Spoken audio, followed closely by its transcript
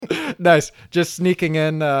Nice. Just sneaking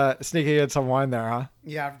in some wine there, huh?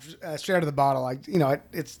 Yeah, straight out of the bottle. I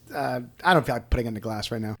don't feel like putting it in the glass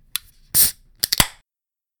right now.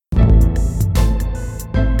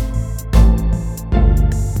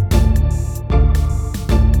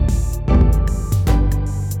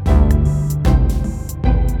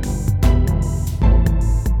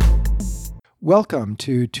 Welcome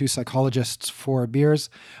to Two Psychologists, Four Beers.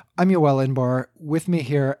 I'm Yoel Inbar. With me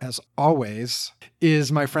here, as always,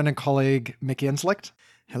 is my friend and colleague, Mickey Inslicht.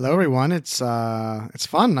 Hello, everyone. It's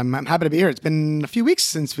fun. I'm happy to be here. It's been a few weeks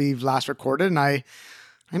since we've last recorded, and I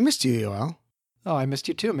missed you, Yoel. Oh, I missed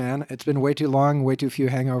you too, man. It's been way too long, way too few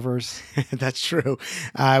hangovers. That's true.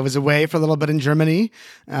 I was away for a little bit in Germany,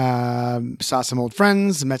 saw some old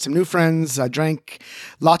friends, met some new friends, drank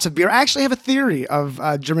lots of beer. I actually have a theory of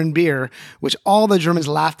German beer, which all the Germans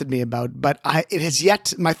laughed at me about, but my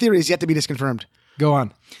theory is yet to be disconfirmed. Go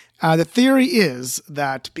on. The theory is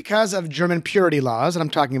that because of German purity laws, and I'm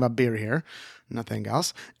talking about beer here, nothing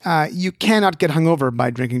else, you cannot get hungover by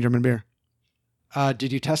drinking German beer.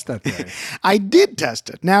 Did you test that theory? I did test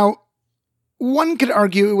it. Now, one could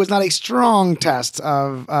argue it was not a strong test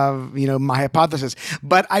of my hypothesis,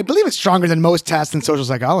 but I believe it's stronger than most tests in social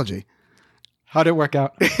psychology. How'd it work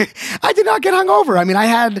out? I did not get hungover. I mean,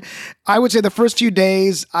 I would say the first few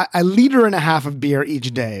days, a liter and a half of beer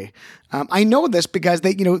each day. I know this because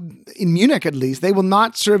they, in Munich at least, they will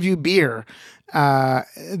not serve you beer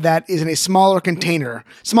that is in a smaller container,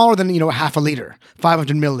 smaller than, half a liter,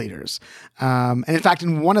 500 milliliters. And in fact,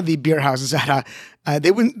 in one of the beer houses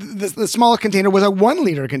the smaller container was a 1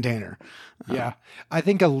 liter container. Yeah. I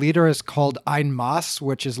think a liter is called ein Maß,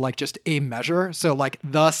 which is like just a measure. So like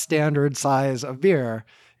the standard size of beer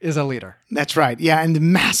is a liter. That's right. Yeah. And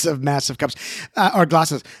massive, massive cups or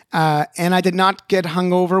glasses. And I did not get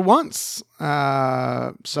hungover once.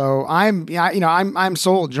 So I'm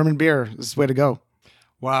sold. German beer is the way to go.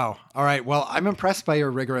 Wow. All right. Well, I'm impressed by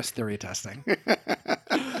your rigorous theory testing.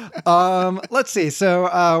 Let's see.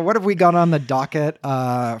 So what have we got on the docket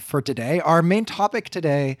for today? Our main topic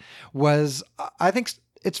today was, I think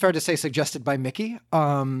it's fair to say, suggested by Mickey.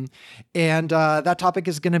 And that topic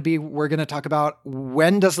is going to be, we're going to talk about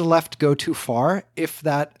when does the left go too far, if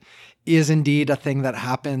that is indeed a thing that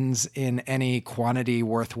happens in any quantity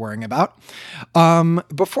worth worrying about.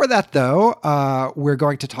 Before that, though, we're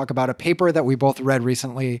going to talk about a paper that we both read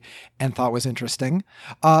recently and thought was interesting.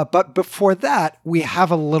 But before that, we have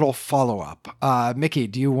a little follow-up. Mickey,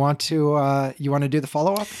 do you want to do the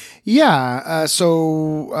follow-up? Yeah.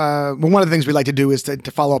 One of the things we like to do is to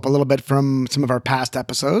follow up a little bit from some of our past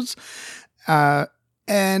episodes.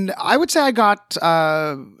 And I would say I got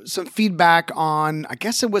some feedback on, I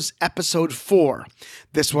guess it was episode 4.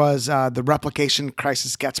 This was the replication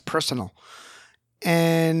crisis gets personal.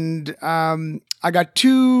 And I got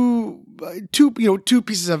two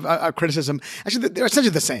pieces of criticism. Actually, they're essentially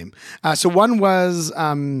the same. So one was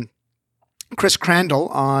Chris Crandall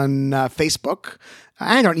on Facebook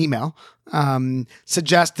and on email.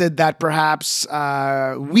 Suggested that perhaps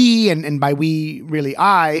we, and by we, really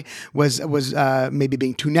I, was maybe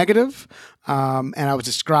being too negative. And I was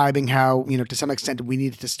describing how, to some extent we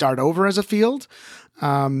needed to start over as a field.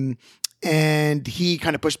 And he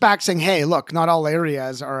kind of pushed back saying, hey, look, not all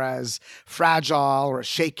areas are as fragile or as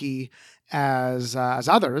shaky as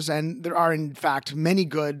others. And there are, in fact, many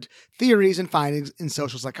good theories and findings in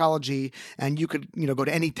social psychology. And you could, go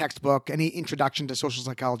to any textbook, any introduction to social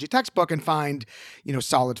psychology textbook and find,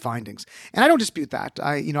 solid findings. And I don't dispute that.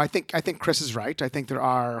 I think Chris is right. I think there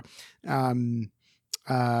are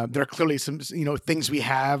clearly some, things we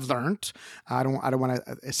have learned. I don't want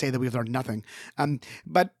to say that we've learned nothing.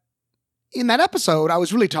 But in that episode, I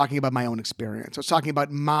was really talking about my own experience. I was talking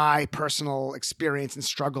about my personal experience and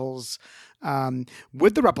struggles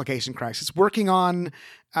with the replication crisis, working on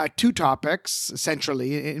two topics,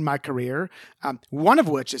 essentially, in my career, one of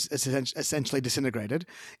which is essentially disintegrated,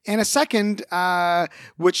 and a second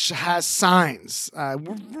which has signs,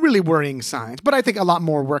 really worrying signs. But I think a lot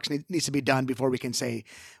more work needs to be done before we can say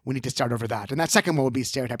we need to start over that. And that second one would be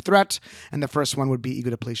stereotype threat, and the first one would be ego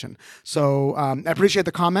depletion. So I appreciate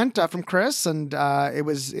the comment from Chris, and it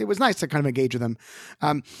was nice to kind of engage with him.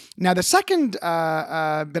 Now, the second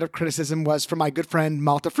bit of criticism was from my good friend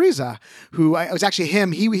Malte Friese, who it was actually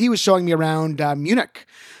him. He was showing me around Munich.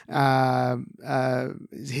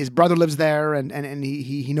 His brother lives there, and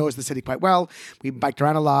he knows the city quite well. We biked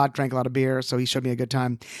around a lot, drank a lot of beer, so he showed me a good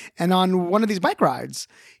time. And on one of these bike rides,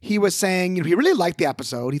 he was saying, he really liked the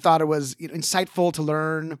episode. He thought it was insightful to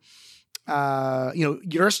learn,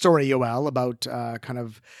 your story, Yoel, about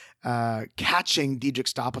catching Diederik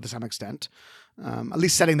Stapel to some extent, at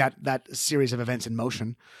least setting that series of events in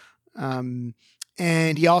motion.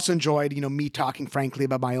 And he also enjoyed, me talking frankly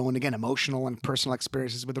about my own, again, emotional and personal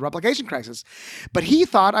experiences with the replication crisis. But he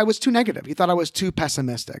thought I was too negative. He thought I was too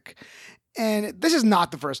pessimistic. And this is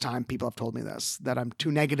not the first time people have told me this, that I'm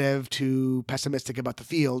too negative, too pessimistic about the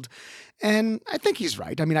field. And I think he's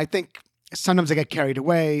right. I mean, I think sometimes I get carried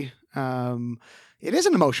away. It is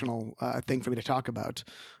an emotional thing for me to talk about.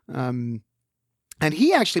 And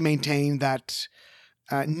he actually maintained that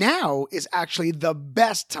now is actually the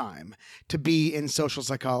best time to be in social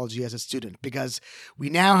psychology as a student, because we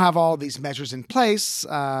now have all these measures in place,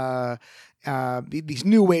 these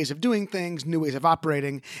new ways of doing things, new ways of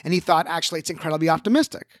operating. And he thought, actually, it's incredibly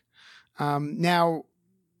optimistic. Now,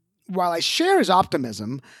 while I share his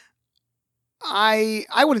optimism, I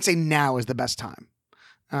wouldn't say now is the best time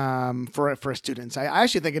for students. I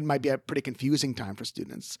actually think it might be a pretty confusing time for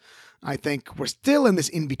students. I think we're still in this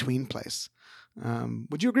in-between place.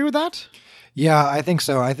 Would you agree with that? Yeah, I think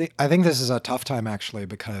so. I think this is a tough time actually,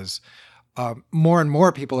 because more and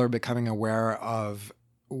more people are becoming aware of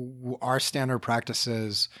our standard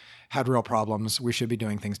practices had real problems. We should be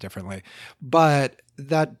doing things differently, but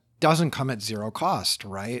that doesn't come at zero cost,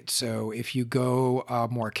 right? So if you go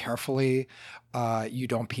more carefully, you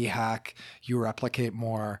don't p-hack, you replicate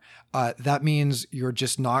more, that means you're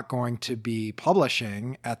just not going to be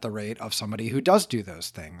publishing at the rate of somebody who does do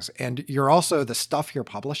those things. And you're also, the stuff you're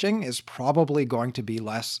publishing is probably going to be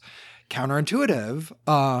less counterintuitive,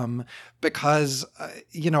 because,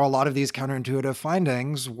 a lot of these counterintuitive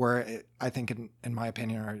findings were, I think, in my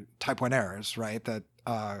opinion, are type 1 errors, right? That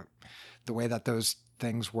the way that those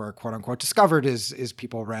things were quote unquote discovered is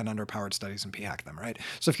people ran underpowered studies and p-hacked them, right?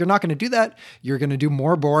 So if you're not going to do that, you're going to do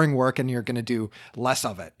more boring work and you're going to do less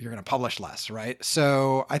of it. You're going to publish less, right?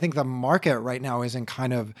 So I think the market right now is in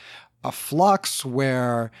kind of a flux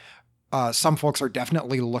where some folks are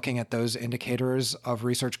definitely looking at those indicators of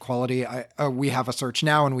research quality. We have a search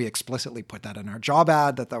now, and we explicitly put that in our job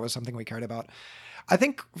ad, that was something we cared about. I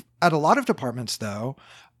think at a lot of departments, though,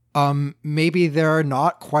 maybe they're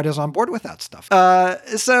not quite as on board with that stuff.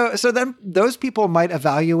 So then those people might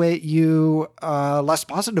evaluate you less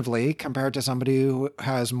positively compared to somebody who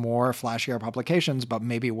has more flashier publications, but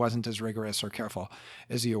maybe wasn't as rigorous or careful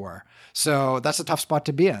as you were. So that's a tough spot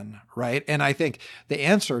to be in, right? And I think the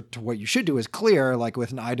answer to what you should do is clear, like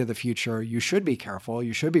with an eye to the future. You should be careful,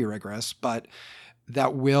 you should be rigorous, but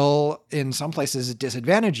that will, in some places,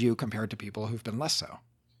 disadvantage you compared to people who've been less so.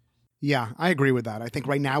 Yeah, I agree with that. I think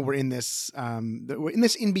right now we're in this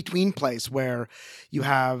in-between place where you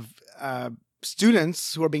have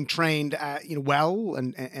students who are being trained, well,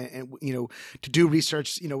 and to do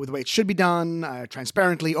research, with the way it should be done,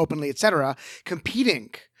 transparently, openly, etc., competing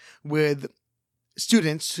with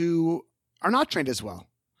students who are not trained as well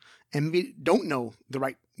and maybe don't know the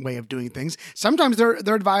right way of doing things. Sometimes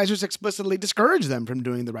their advisors explicitly discourage them from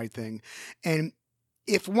doing the right thing, and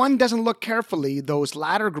if one doesn't look carefully, those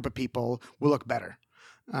latter group of people will look better.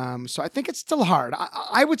 So I think it's still hard.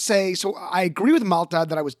 I would say, so I agree with Malta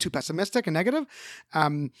that I was too pessimistic and negative,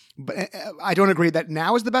 but I don't agree that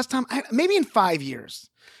now is the best time. Maybe in 5 years,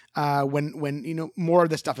 when more of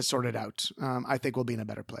this stuff is sorted out, I think we'll be in a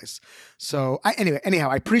better place. So anyhow,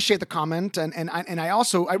 I appreciate the comment, and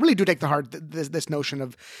I really do take to heart this notion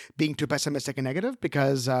of being too pessimistic and negative,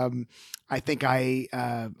 because I think I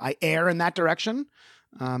err in that direction.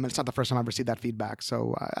 And it's not the first time I've received that feedback.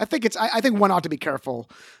 So I think one ought to be careful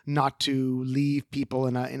not to leave people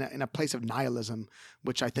in a place of nihilism,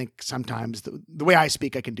 which I think sometimes the way I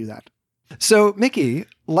speak, I can do that. So, Mickey,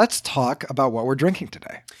 let's talk about what we're drinking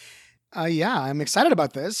today. Yeah, I'm excited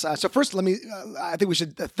about this. So first, I think we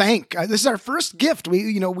should thank, this is our first gift.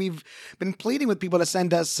 We've been pleading with people to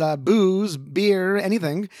send us booze, beer,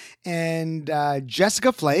 anything. And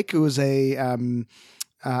Jessica Flake, who is a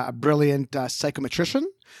brilliant psychometrician,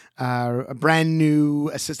 a brand new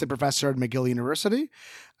assistant professor at McGill University,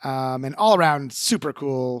 and all around super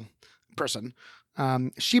cool person.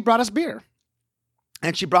 She brought us beer.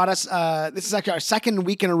 And she brought us, this is actually our second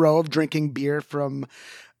week in a row of drinking beer from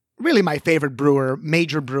really my favorite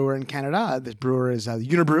major brewer in Canada. This brewer is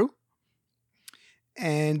Unibrew.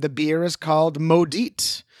 And the beer is called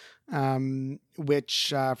Maudite, which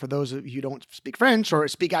for those of you who don't speak French or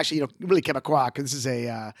speak actually, really Quebecois, because this is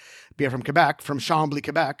a beer from Quebec, from Chambly,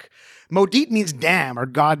 Quebec. Maudite means damn or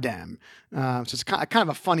goddamn. So it's kind of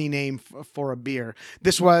a funny name for a beer.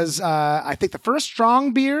 This was, I think, the first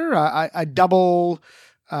strong beer, a double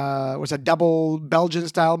Belgian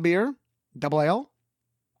style beer, double ale.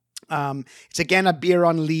 It's again a beer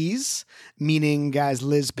on lees, meaning, as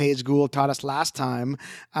Liz Page Gould taught us last time,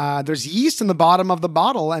 there's yeast in the bottom of the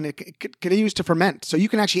bottle and it continues to ferment. So you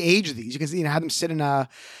can actually age these. You can have them sit in a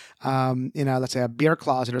in a, let's say, a beer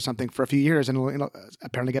closet or something for a few years, and it'll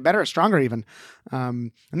apparently get better, stronger even.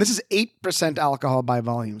 And this is 8% alcohol by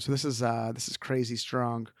volume, so this is crazy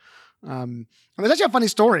strong. And there's actually a funny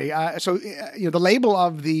story. The label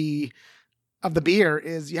of the beer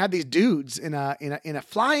is, you had these dudes in a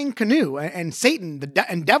flying canoe, and Satan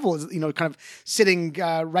and devil is kind of sitting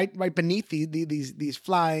right beneath these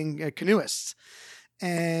flying canoeists.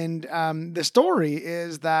 And the story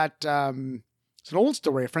is that it's an old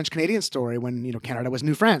story, a French Canadian story, when Canada was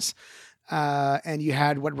New France, and you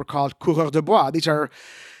had what were called coureurs de bois. These are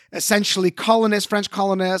essentially French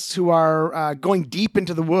colonists who are going deep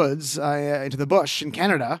into the woods, into the bush in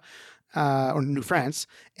Canada, or New France,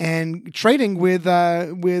 and trading with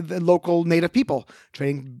local native people,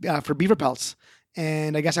 trading for beaver pelts.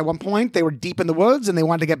 And I guess at one point they were deep in the woods and they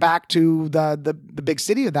wanted to get back to the big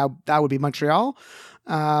city. That would be Montreal.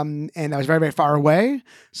 And that was very, very far away.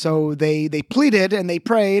 So they pleaded and they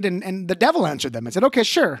prayed, and the devil answered them and said, okay,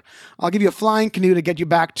 sure, I'll give you a flying canoe to get you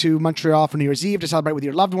back to Montreal for New Year's Eve to celebrate with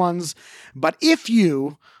your loved ones. But if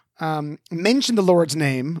you mention the Lord's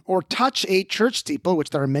name or touch a church steeple, which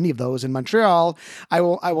there are many of those in Montreal, I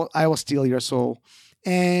will steal your soul.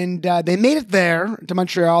 And they made it there to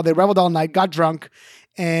Montreal. They reveled all night, got drunk,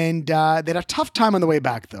 and they had a tough time on the way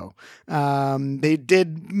back, though. They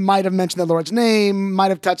might have mentioned the Lord's name, might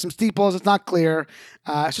have touched some steeples. It's not clear.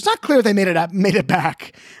 So it's not clear if they made it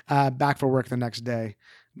back for work the next day.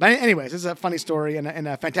 But anyways, this is a funny story and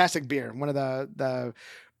a fantastic beer. One of the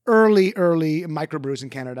early microbrews in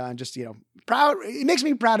Canada, and just proud. It makes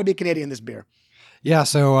me proud to be Canadian. This beer. Yeah,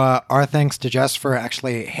 so our thanks to Jess for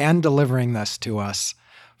actually hand delivering this to us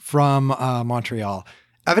from Montreal.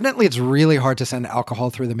 Evidently, it's really hard to send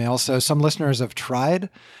alcohol through the mail, so some listeners have tried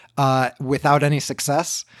without any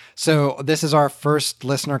success. So this is our first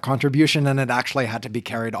listener contribution, and it actually had to be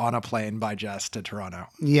carried on a plane by Jess to Toronto.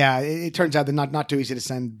 Yeah, it turns out they're not too easy to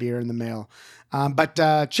send beer in the mail. But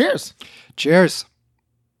cheers. Cheers.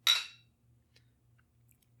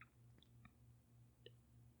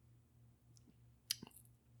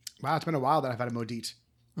 Wow, it's been a while that I've had a Modit.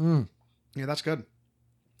 Yeah, that's good.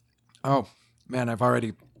 Oh, man, I've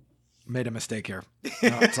already made a mistake here.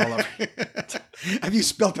 No, it's all over. Have you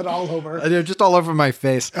spilt it all over? They're just all over my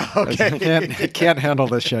face. Okay. I can't handle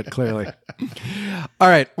this shit, clearly. All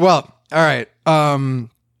right. Well, all right.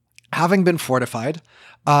 Having been fortified,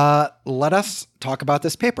 let us talk about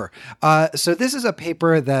this paper. So this is a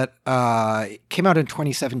paper that came out in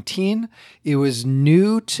 2017. It was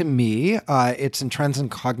new to me. It's in Trends in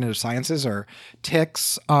Cognitive Sciences, or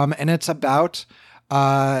TICS, and it's about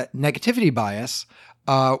negativity bias,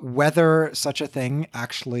 whether such a thing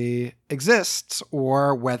actually exists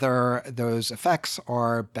or whether those effects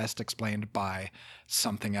are best explained by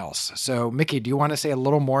something else. So, Mickey, do you want to say a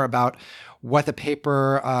little more about what the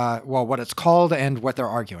paper, what it's called and what they're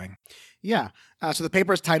arguing? Yeah. So the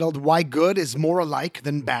paper is titled "Why Good is More Alike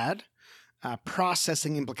Than Bad: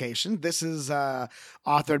 Processing Implication." This is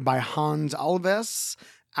authored by Hans Alves,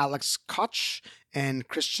 Alex Koch, and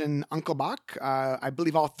Christian Unkelbach. I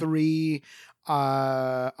believe all three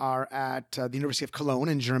are at the University of Cologne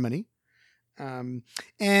in Germany.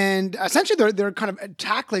 And essentially they're kind of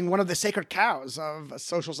tackling one of the sacred cows of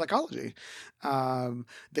social psychology.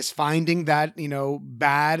 This finding that,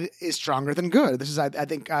 bad is stronger than good. This is, I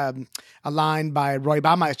think, a line by Roy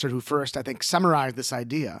Baumeister, who first, I think, summarized this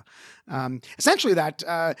idea. Essentially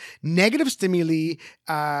that negative stimuli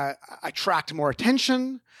attract more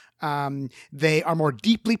attention. They are more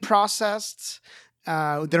deeply processed.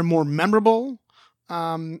 They're more memorable.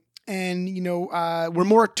 And we're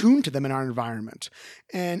more attuned to them in our environment.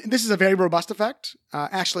 And this is a very robust effect.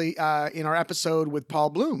 Actually, in our episode with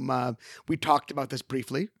Paul Bloom, we talked about this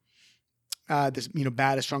briefly. This,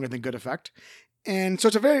 bad is stronger than good effect. And so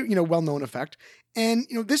it's a very, well-known effect. And,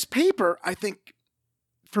 this paper, I think,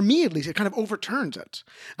 for me at least, it kind of overturns it.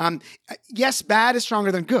 Yes, bad is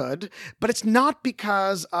stronger than good, but it's not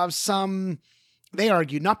because of they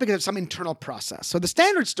argue, not because of some internal process. So the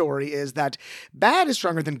standard story is that bad is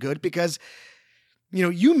stronger than good because,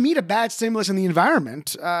 you meet a bad stimulus in the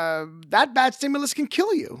environment, that bad stimulus can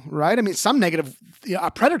kill you, right? I mean, some negative,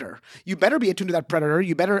 a predator, you better be attuned to that predator.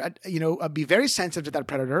 You better, be very sensitive to that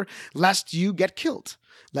predator, lest you get killed,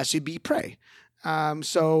 lest you be prey.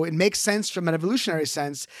 So it makes sense from an evolutionary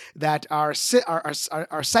sense that our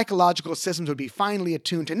psychological systems would be finely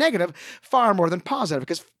attuned to negative far more than positive,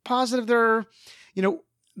 because positive, they're,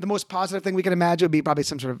 the most positive thing we can imagine would be probably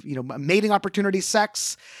some sort of, mating opportunity,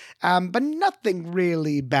 sex. But nothing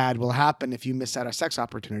really bad will happen if you miss out a sex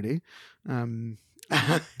opportunity.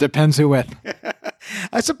 Depends who with.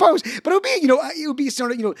 I suppose, but it would be, it would be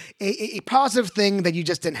sort of, a positive thing that you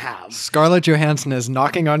just didn't have. Scarlett Johansson is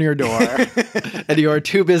knocking on your door, and you are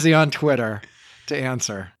too busy on Twitter to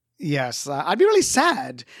answer. Yes, I'd be really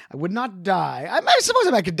sad. I would not die. I suppose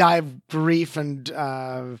I could die of grief and,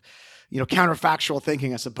 counterfactual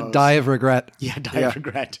thinking, I suppose. Die of regret. Yeah, die of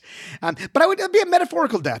regret. But it'd be a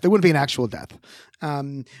metaphorical death. It wouldn't be an actual death.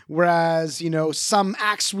 Whereas, some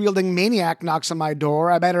axe-wielding maniac knocks on my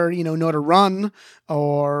door, I better, know to run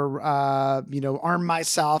or, arm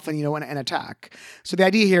myself and attack. So the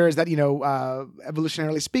idea here is that,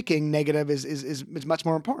 evolutionarily speaking, negative is much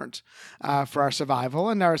more important for our survival,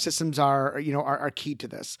 and our systems are key to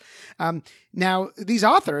this. Now, these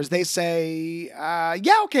authors, they say,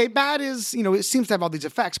 bad is, it seems to have all these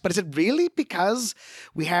effects, but is it really because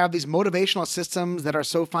we have these motivational systems that are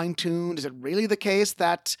so fine-tuned? Is it really the case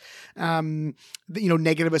that,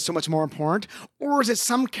 negative is so much more important? Or is it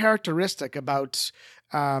some characteristic about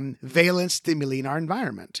valence stimuli in our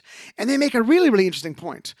environment? And they make a really, really interesting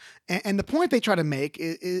point. And the point they try to make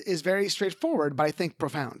is very straightforward, but I think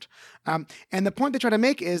profound. And the point they try to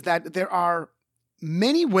make is that there are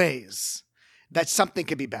many ways that something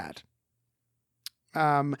can be bad.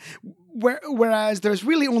 Whereas there's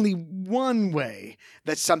really only one way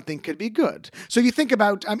that something could be good. So if you think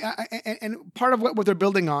about, and part of what they're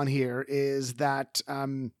building on here is that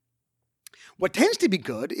what tends to be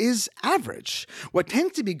good is average. What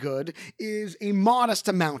tends to be good is a modest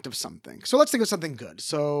amount of something. So let's think of something good.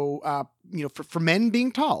 So, for men,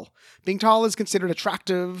 being tall. Being tall is considered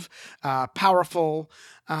attractive, powerful.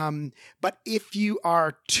 But if you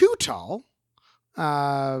are too tall,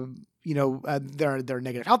 there are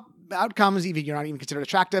negative outcomes. Even you're not even considered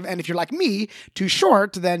attractive, and if you're like me, too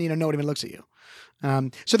short, then no one even looks at you.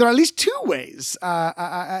 So there are at least two ways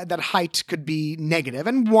that height could be negative,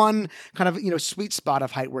 and one kind of sweet spot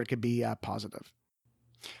of height where it could be positive.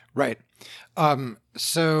 Right.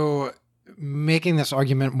 So making this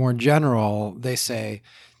argument more general, they say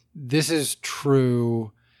this is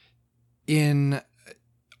true in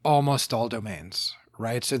almost all domains.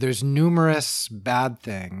 Right? So there's numerous bad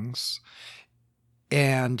things,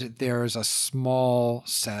 and there's a small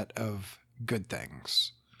set of good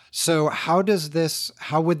things. So how would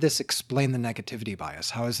this explain the negativity bias?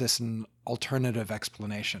 How is this an alternative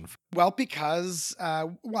explanation? Well, because I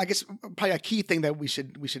guess probably a key thing that we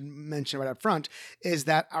should mention right up front is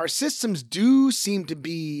that our systems do seem to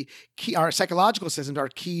be key. Our psychological systems are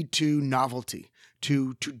key to novelty,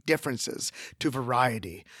 to differences, to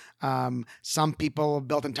variety. Some people have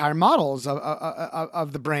built entire models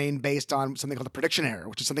of the brain based on something called the prediction error,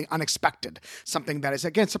 which is something unexpected, something that is,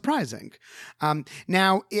 again, surprising.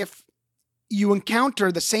 Now, if you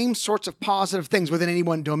encounter the same sorts of positive things within any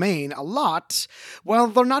one domain a lot, well,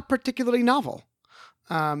 they're not particularly novel.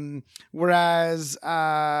 Whereas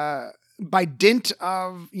by dint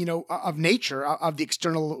of nature, of the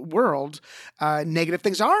external world, negative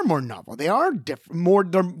things are more novel. They are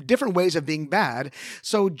they're different ways of being bad.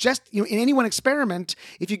 So just, in any one experiment,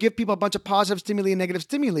 if you give people a bunch of positive stimuli and negative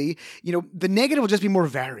stimuli, the negative will just be more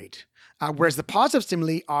varied. Whereas the positive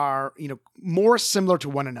stimuli are, more similar to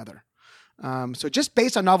one another. So just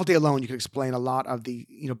based on novelty alone, you can explain a lot of the,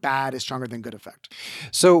 bad is stronger than good effect.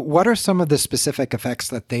 So what are some of the specific effects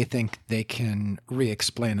that they think they can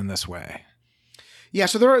re-explain in this way? Yeah,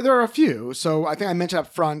 so there are a few. So I think I mentioned up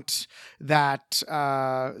front that,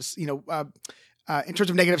 in terms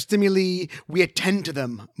of negative stimuli, we attend to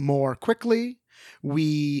them more quickly.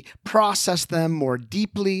 We process them more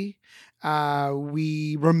deeply.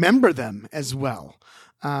 We remember them as well.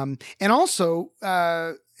 And also,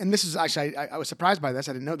 and this is actually, I was surprised by this.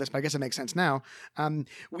 I didn't know this, but I guess it makes sense now.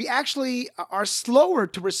 We actually are slower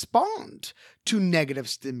to respond to negative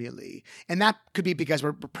stimuli. And that could be because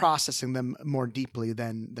we're processing them more deeply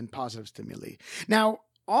than positive stimuli. Now,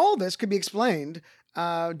 all this could be explained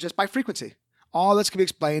just by frequency. All this can be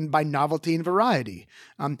explained by novelty and variety.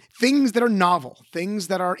 Things that are novel, things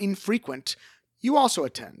that are infrequent, you also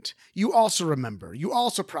attend. You also remember. You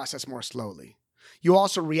also process more slowly. You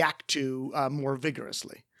also react to more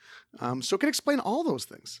vigorously. So it can explain all those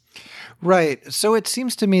things. Right. So it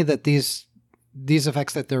seems to me that these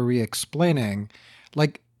effects that they're re-explaining,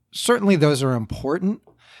 certainly those are important.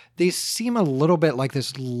 They seem a little bit like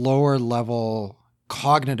this lower level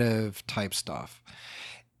cognitive type stuff.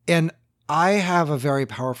 And I have a very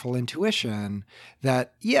powerful intuition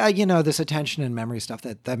that, this attention and memory stuff,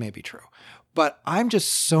 that may be true. But I'm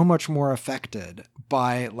just so much more affected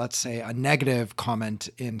by, let's say, a negative comment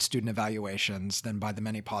in student evaluations than by the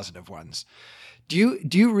many positive ones. Do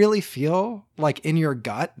you really feel like in your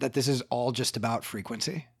gut that this is all just about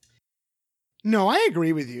frequency? No, I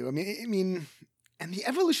agree with you. I mean, And the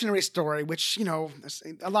evolutionary story, which,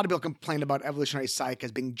 a lot of people complain about evolutionary psych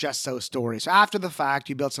as being just so story. So after the fact,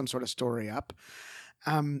 you build some sort of story up.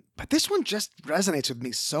 But this one just resonates with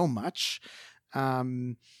me so much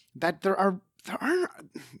that there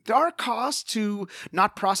are costs to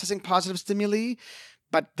not processing positive stimuli,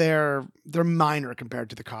 but they're minor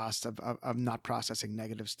compared to the cost of not processing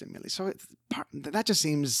negative stimuli. So that just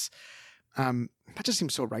seems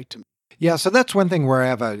so right to me. Yeah, so that's one thing where I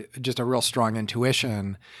have just a real strong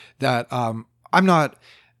intuition that I'm not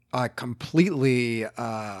completely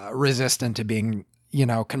resistant to being,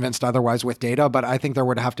 convinced otherwise with data, but I think there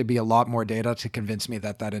would have to be a lot more data to convince me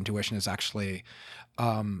that intuition is actually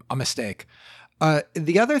a mistake.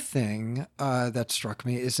 The other thing that struck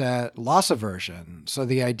me is that loss aversion. So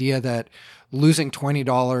the idea that losing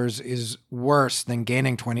 $20 is worse than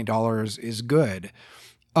gaining $20 is good.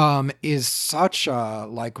 Is such a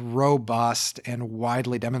robust and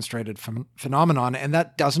widely demonstrated phenomenon, and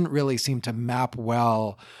that doesn't really seem to map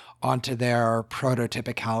well onto their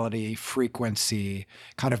prototypicality frequency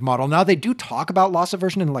kind of model. Now they do talk about loss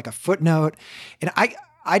aversion in a footnote, and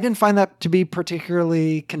I didn't find that to be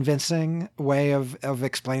particularly convincing way of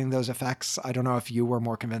explaining those effects. I don't know if you were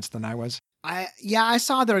more convinced than I was. I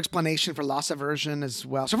saw their explanation for loss aversion as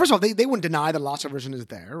well. So first of all, they wouldn't deny that loss aversion is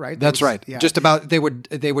there, right? That's right. Yeah. Just about they would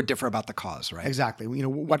differ about the cause, right? Exactly.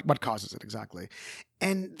 What causes it exactly?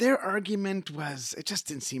 And their argument was it just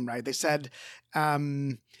didn't seem right. They said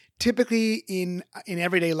typically in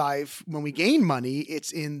everyday life, when we gain money,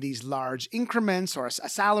 it's in these large increments or a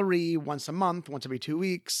salary once a month, once every 2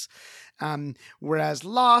 weeks. Whereas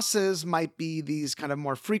losses might be these kind of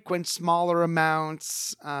more frequent, smaller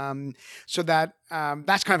amounts. So that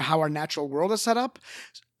that's kind of how our natural world is set up.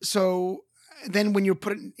 So then when you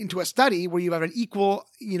put it into a study where you have an equal,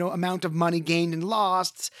 amount of money gained and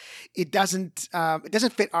lost, it doesn't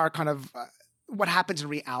fit our kind of what happens in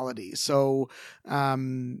reality. So,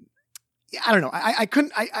 I don't know. I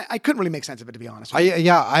couldn't really make sense of it, to be honest.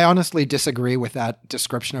 I honestly disagree with that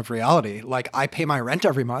description of reality. I pay my rent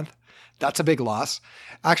every month. That's a big loss.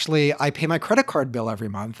 Actually, I pay my credit card bill every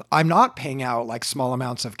month. I'm not paying out small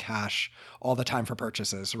amounts of cash all the time for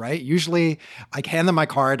purchases, right? Usually I hand them my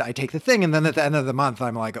card, I take the thing, and then at the end of the month,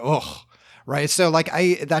 I'm like, oh, right? So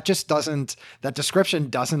that description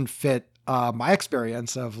doesn't fit my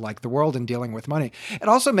experience of the world and dealing with money. It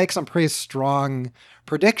also makes some pretty strong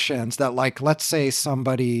predictions that let's say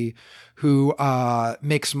somebody who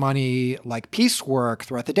makes money piecework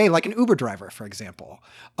throughout the day, like an Uber driver, for example,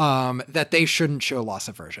 that they shouldn't show loss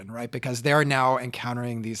aversion, right? Because they're now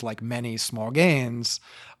encountering these many small gains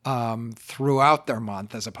throughout their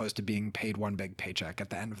month, as opposed to being paid one big paycheck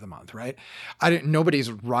at the end of the month, right?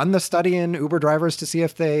 Nobody's run the study in Uber drivers to see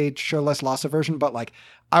if they show less loss aversion, but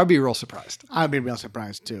I would be real surprised. I would be real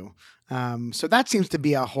surprised too. So that seems to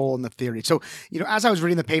be a hole in the theory. So, as I was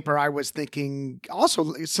reading the paper, I was thinking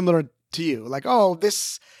also similar to you,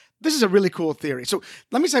 this is a really cool theory. So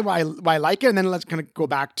let me say why I like it, and then let's kind of go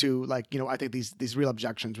back to I think these real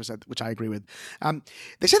objections, which I agree with.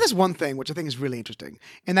 They say this one thing, which I think is really interesting,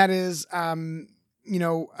 and that is,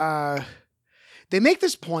 they make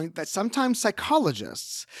this point that sometimes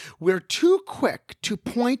psychologists, we're too quick to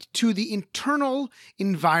point to the internal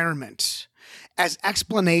environment as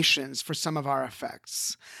explanations for some of our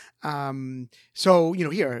effects. So,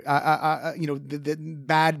 here, the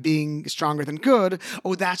bad being stronger than good.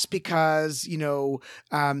 Oh, that's because,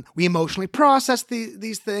 we emotionally process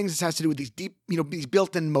these things. This has to do with these deep, these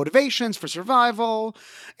built-in motivations for survival.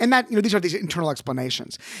 And that, these are these internal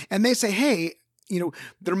explanations. And they say, hey,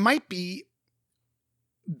 there might be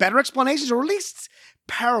better explanations, or at least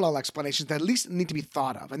parallel explanations that at least need to be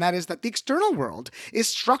thought of. And that is that the external world is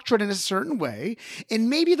structured in a certain way, and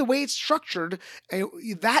maybe the way it's structured,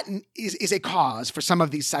 that is a cause for some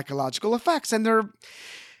of these psychological effects. And they're,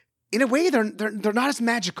 in a way, they're not as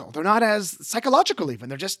magical. They're not as psychological even.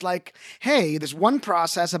 They're just hey, there's one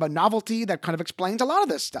process about novelty that kind of explains a lot of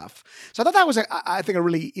this stuff. So I thought that was, I think, a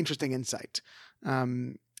really interesting insight.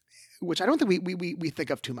 Which I don't think we think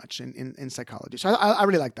of too much in psychology. So I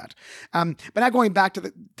really like that. But now going back to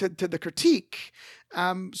the critique,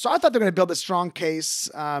 so I thought they're going to build a strong case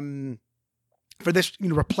for this,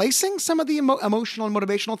 replacing some of the emotional and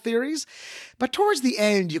motivational theories. But towards the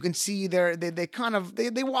end, you can see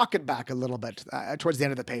they walk it back a little bit towards the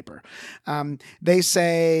end of the paper. They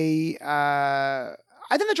say,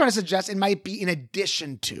 I think they're trying to suggest it might be it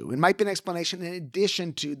might be an explanation in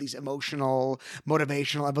addition to these emotional,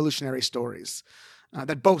 motivational, evolutionary stories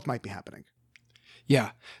that both might be happening.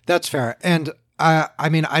 Yeah, that's fair. And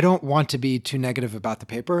I don't want to be too negative about the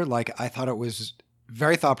paper. I thought it was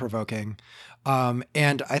very thought-provoking.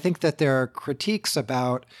 And I think that there are critiques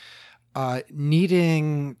about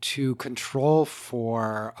needing to control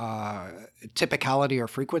for typicality or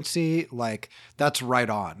frequency. Like, that's right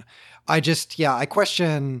on. I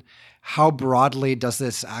question how broadly does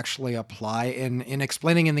this actually apply in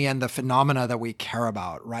explaining in the end the phenomena that we care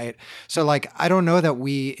about, right? So like, I don't know that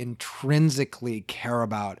we intrinsically care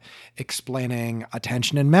about explaining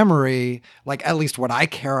attention and memory, like at least what I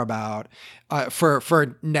care about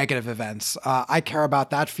for negative events. I care about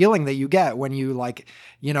that feeling that you get when you like,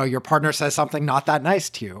 your partner says something not that nice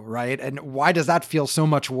to you, right? And why does that feel so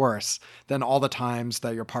much worse than all the times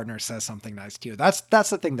that your partner says something nice to you? That's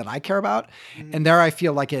the thing that I care about. Mm-hmm. And there I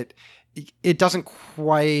feel like it doesn't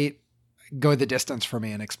quite go the distance for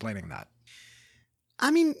me in explaining that.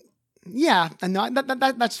 I mean, yeah, and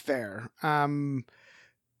that's fair.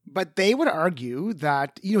 But they would argue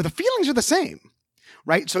that, the feelings are the same,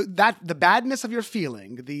 right? So that the badness of your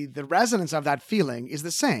feeling, the resonance of that feeling is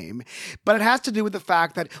the same, but it has to do with the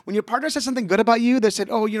fact that when your partner says something good about you, they said,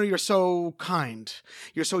 oh, you're so kind,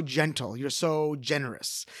 you're so gentle, you're so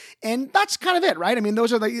generous. And that's kind of it, right? I mean,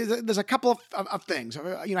 there's a couple of things,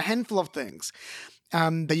 a handful of things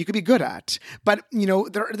that you could be good at. But,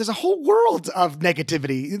 there's a whole world of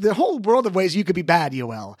negativity, the whole world of ways you could be bad,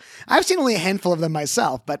 Yoel. I've seen only a handful of them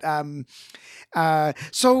myself, but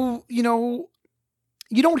so,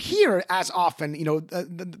 you don't hear as often,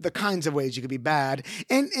 the kinds of ways you could be bad.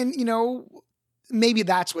 And maybe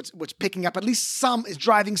that's what's picking up, at least some, is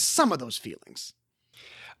driving some of those feelings.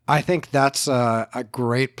 I think that's a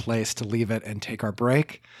great place to leave it and take our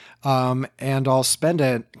break. And I'll spend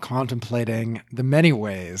it contemplating the many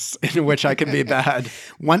ways in which I can be bad.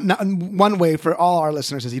 One way for all our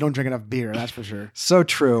listeners is you don't drink enough beer, that's for sure. So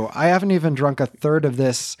true. I haven't even drunk a third of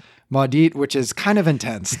this Maudit, which is kind of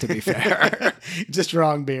intense, to be fair. Just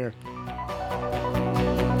wrong beer.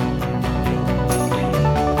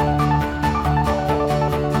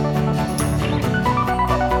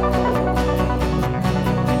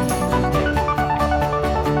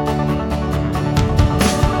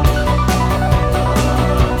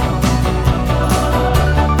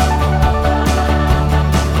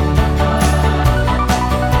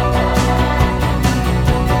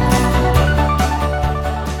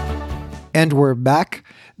 And we're back.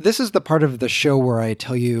 This is the part of the show where I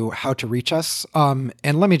tell you how to reach us. And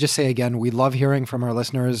let me just say again, we love hearing from our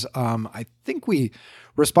listeners. I think we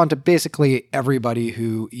respond to basically everybody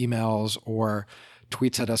who emails or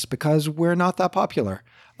tweets at us because we're not that popular.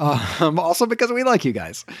 Also because we like you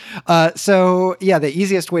guys. So the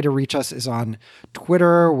easiest way to reach us is on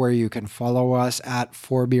Twitter, where you can follow us at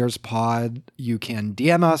 4beerspod. You can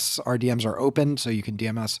DM us. Our DMs are open, so you can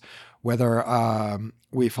DM us whether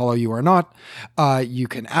we follow you or not. You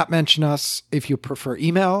can @mention us. If you prefer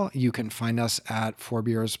email, you can find us at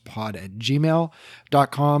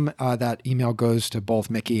 4beerspod@gmail.com. That email goes to both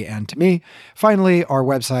Mickey and to me. Finally, our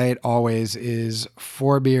website always is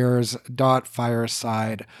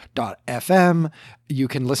 4beers.fireside.fm. You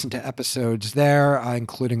can listen to episodes there,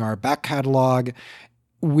 including our back catalog.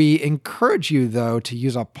 We encourage you, though, to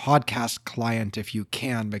use a podcast client if you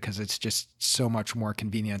can, because it's just so much more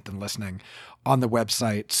convenient than listening on the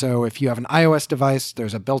website. So if you have an iOS device,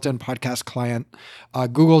 there's a built-in podcast client.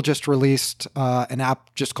 Google just released an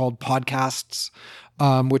app just called Podcasts,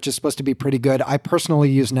 which is supposed to be pretty good. I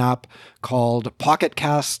personally use an app called Pocket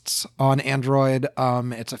Casts on Android.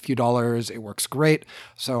 It's a few dollars. It works great.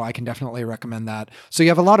 So I can definitely recommend that. So you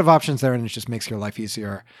have a lot of options there, and it just makes your life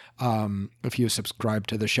easier. If you subscribe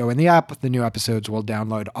to the show in the app, the new episodes will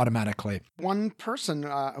download automatically. One person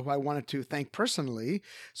who I wanted to thank personally.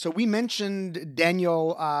 So we mentioned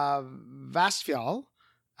Daniel Vastfjall,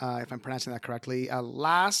 if I'm pronouncing that correctly,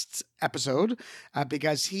 last episode,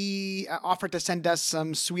 because he offered to send us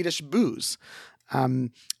some Swedish booze.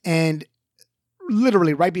 And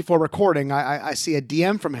literally right before recording, I see a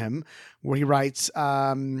DM from him where he writes,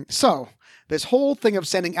 so this whole thing of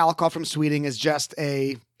sending alcohol from Sweden is just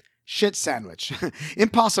a shit sandwich.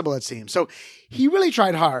 Impossible, it seems. So he really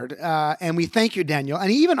tried hard, and we thank you, Daniel.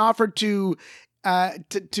 And he even offered to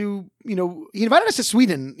he invited us to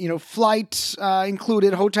Sweden, flight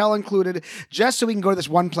included, hotel included, just so we can go to this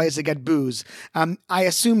one place to get booze. I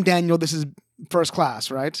assume, Daniel, this is first class,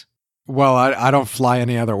 right? Well, I don't fly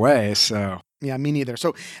any other way, so. Yeah, me neither.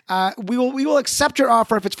 So we will accept your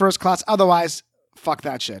offer if it's first class. Otherwise, fuck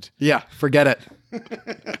that shit. Yeah, forget it.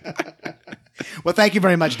 Well, thank you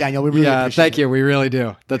very much, Daniel. We really appreciate it. Thank you. We really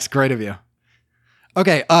do. That's great of you.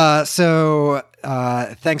 Okay, so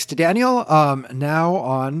thanks to Daniel. Now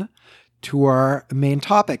on to our main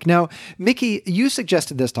topic. Now, Mickey, you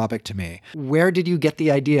suggested this topic to me. Where did you get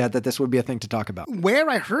the idea that this would be a thing to talk about? Where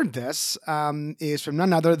I heard this is from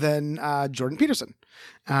none other than Jordan Peterson,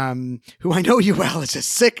 who I know you well is just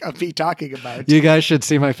sick of me talking about. You guys should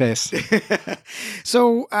see my face.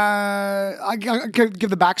 So I'll give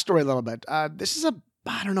the backstory a little bit. This is a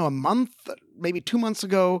month, maybe 2 months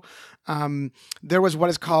ago. There was what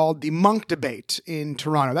is called the Munk debate in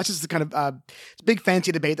Toronto. That's just the kind of it's a big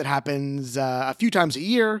fancy debate that happens a few times a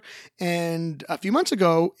year. And a few months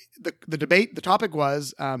ago, the debate, the topic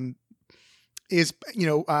was is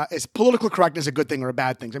political correctness a good thing or a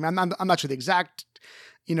bad thing? I mean, I'm not sure the exact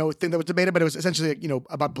thing that was debated, but it was essentially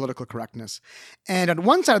about political correctness. And on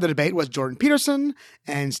one side of the debate was Jordan Peterson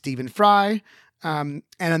and Stephen Fry. And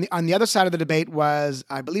on the other side of the debate was,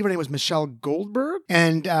 I believe her name was Michelle Goldberg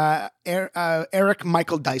and Eric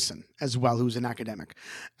Michael Dyson as well, who's an academic.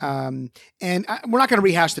 And we're not going to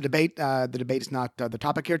rehash the debate. The debate is not the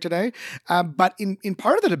topic here today. But in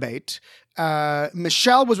part of the debate,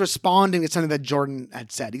 Michelle was responding to something that Jordan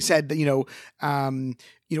had said. He said that,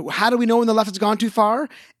 how do we know when the left has gone too far?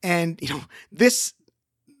 And,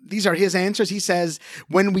 these are his answers. He says,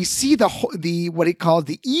 when we see the what he calls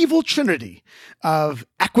the evil trinity of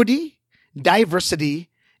equity, diversity,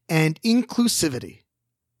 and inclusivity.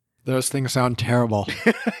 Those things sound terrible.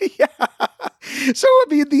 Yeah. So, I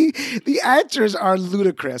mean, the answers are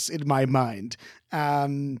ludicrous in my mind.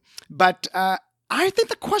 But I think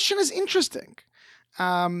the question is interesting.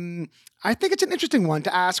 I think it's an interesting one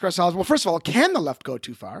to ask ourselves. Well, first of all, can the left go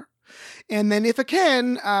too far? And then if it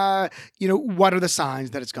can, what are the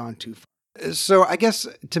signs that it's gone too far? So I guess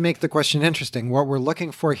to make the question interesting, what we're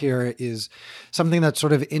looking for here is something that's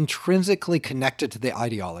sort of intrinsically connected to the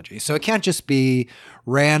ideology. So it can't just be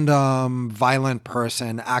random, violent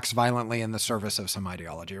person acts violently in the service of some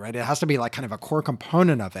ideology, right? It has to be like kind of a core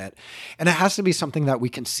component of it. And it has to be something that we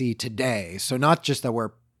can see today. So not just that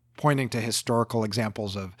we're pointing to historical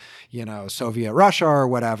examples of, Soviet Russia or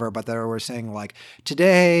whatever, but that we're saying like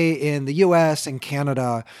today in the US and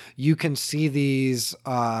Canada, you can see these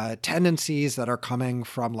tendencies that are coming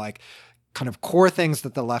from like kind of core things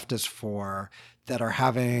that the left is for that are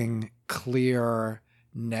having clear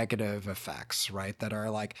negative effects, right? That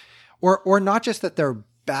are like, or not just that they're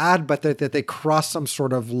bad, but that they cross some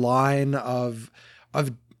sort of line of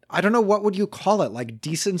I don't know, what would you call it? Like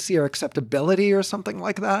decency or acceptability or something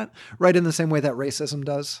like that, right? In the same way that racism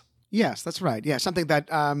does. Yes, that's right. Yeah, something that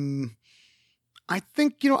I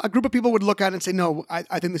think a group of people would look at and say, no,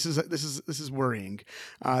 I think this is worrying.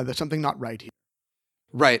 There's something not right here.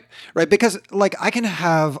 Right. Because like I can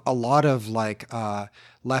have a lot of like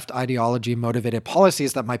left ideology motivated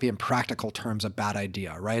policies that might be in practical terms a bad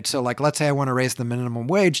idea, right? So like, let's say I want to raise the minimum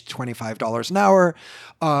wage to $25 an hour.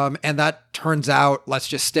 And that turns out, let's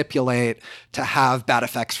just stipulate, to have bad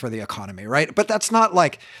effects for the economy, right? But that's not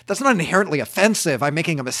inherently offensive. I'm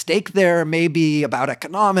making a mistake there, maybe about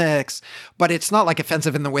economics, but it's not like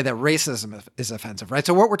offensive in the way that racism is offensive, right?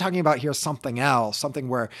 So what we're talking about here is something else, something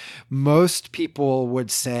where most people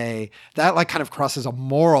would say that like kind of crosses a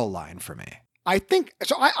moral line for me. I think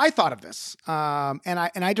so. I thought of this, and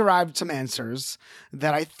I derived some answers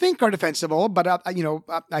that I think are defensible, but I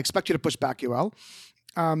expect you to push back, Yoel.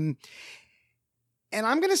 And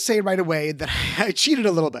I'm going to say right away that I cheated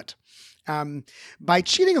a little bit. By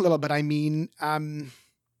cheating a little bit, I mean I'm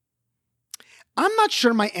not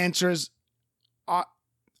sure my answers are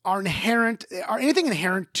anything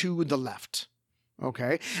inherent to the left.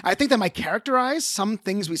 Okay, I think that might characterize some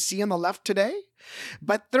things we see on the left today,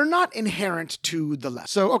 but they're not inherent to the left.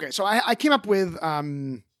 So, okay, so I came up with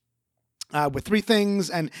 3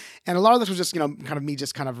 things, and a lot of this was just kind of me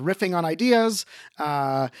just kind of riffing on ideas,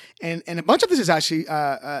 and a bunch of this is actually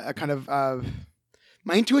a kind of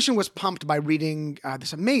my intuition was pumped by reading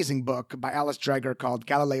this amazing book by Alice Dreger called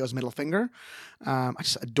Galileo's Middle Finger. I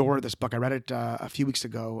just adore this book. I read it a few weeks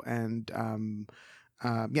ago, and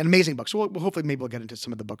an amazing book. So we'll hopefully maybe we'll get into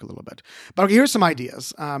some of the book a little bit. But okay, here's some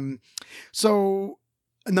ideas. So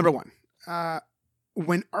number 1,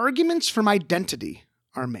 when arguments from identity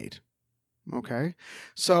are made. Okay.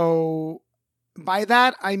 So by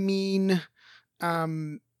that, I mean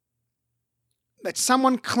that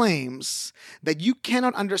someone claims that you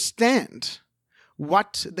cannot understand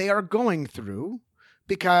what they are going through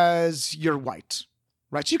because you're white.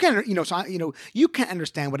 Right. So you can't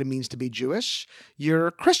understand what it means to be Jewish.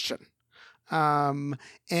 You're Christian. And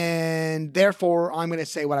therefore I'm going to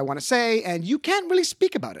say what I want to say, and you can't really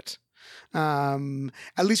speak about it.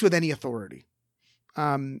 At least with any authority.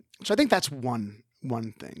 So I think that's one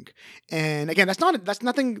one thing. And again, that's nothing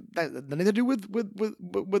nothing to do with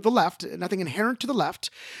the left, nothing inherent to the left,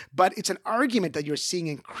 but it's an argument that you're seeing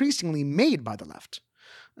increasingly made by the left.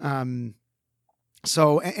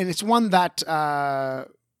 So, and it's one that, I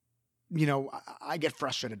get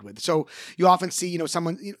frustrated with. So you often see,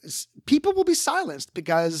 people will be silenced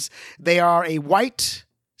because they are a white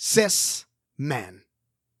cis man,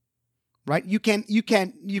 right? You can't,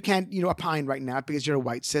 opine right now because you're a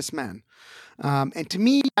white cis man. And to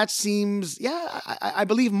me, that seems, I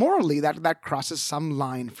believe morally that crosses some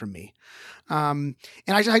line for me. And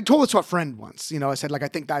I told it to a friend once, I said, I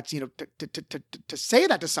think that's, to say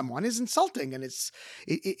that to someone is insulting, and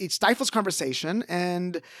it stifles conversation.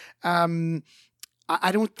 And,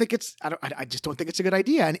 I just don't think it's a good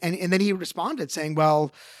idea. And then he responded saying,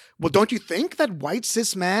 well, don't you think that white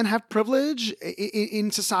cis men have privilege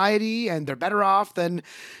in society, and they're better off than,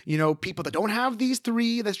 people that don't have this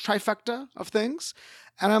trifecta of things?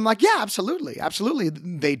 And I'm like, yeah, absolutely,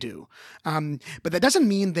 they do. But that doesn't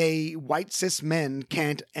mean white cis men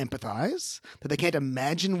can't empathize, that they can't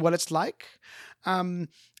imagine what it's like. And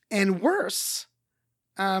worse,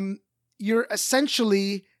 you're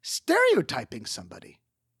essentially stereotyping somebody.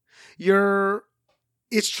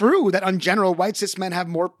 It's true that in general, white cis men have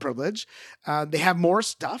more privilege. They have more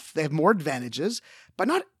stuff. They have more advantages, but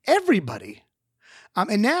not everybody.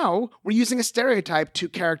 And now we're using a stereotype to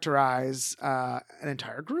characterize an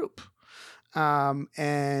entire group.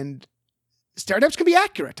 And stereotypes can be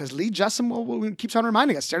accurate, as Lee Justin keeps on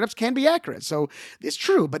reminding us. Stereotypes can be accurate. So it's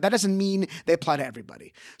true, but that doesn't mean they apply to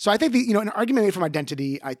everybody. So I think an argument made from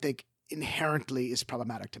identity, I think inherently is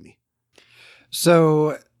problematic to me.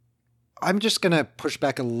 So I'm just going to push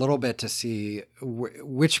back a little bit to see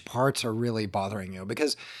which parts are really bothering you,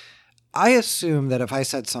 because I assume that if I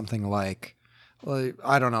said something like, well,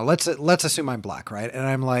 I don't know, let's assume I'm black, right? And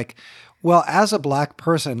I'm like, well, as a black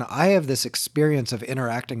person, I have this experience of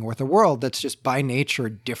interacting with the world that's just by nature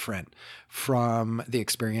different from the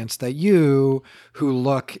experience that you, who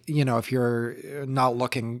look, if you're not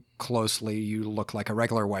looking closely, you look like a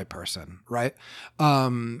regular white person, right?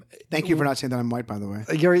 Thank you for not saying that I'm white, by the way.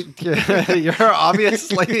 You're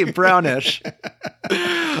obviously brownish.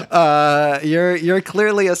 You're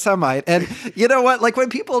clearly a Semite. And you know what? Like when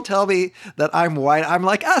people tell me that I'm white, I'm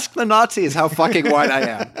like, ask the Nazis how fucking white I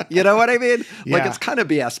am. You know what I mean? Yeah. Like it's kind of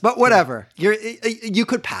BS, but whatever. You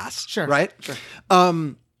could pass, sure, right? Sure.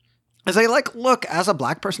 As I look, as a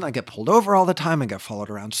black person, I get pulled over all the time. I get followed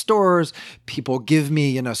around stores. People give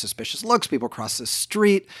me, suspicious looks. People cross the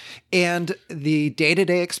street. And the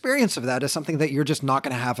day-to-day experience of that is something that you're just not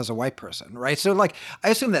going to have as a white person, right? So I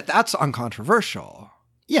assume that that's uncontroversial.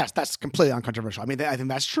 Yes, that's completely uncontroversial. I mean, I think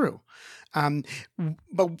that's true.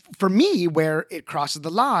 But for me, where it crosses the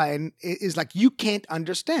line is you can't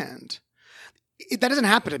understand. That doesn't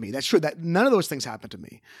happen to me. That's true. That none of those things happen to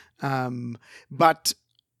me. But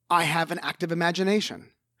I have an active imagination.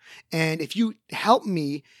 And if you help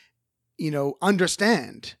me,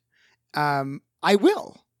 understand, I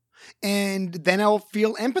will. And then I'll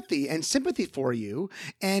feel empathy and sympathy for you,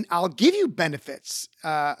 and I'll give you benefits.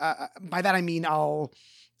 By that I mean I'll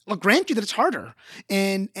grant you that it's harder,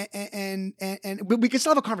 and we can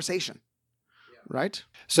still have a conversation, right?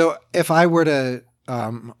 So if I were to,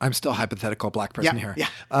 I'm still a hypothetical black person here.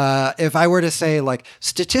 Yeah. If I were to say,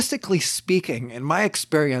 statistically speaking, in my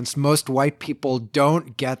experience, most white people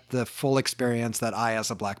don't get the full experience that I, as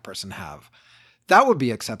a black person, have. That would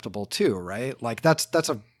be acceptable too, right? That's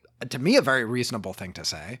to me a very reasonable thing to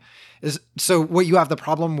say. So what you have the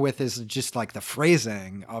problem with is just the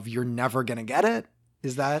phrasing of "you're never gonna get it."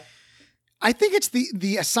 Is that? I think it's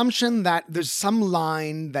the assumption that there's some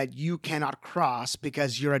line that you cannot cross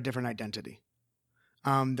because you're a different identity.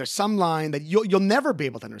 There's some line that you'll never be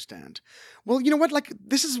able to understand. Well, you know what?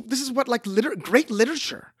 This is what great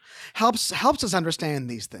literature helps us understand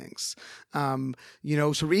these things. So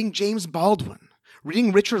reading James Baldwin,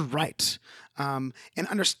 reading Richard Wright, and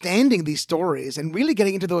understanding these stories and really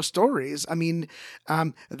getting into those stories. I mean,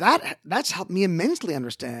 that's helped me immensely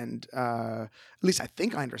understand. At least I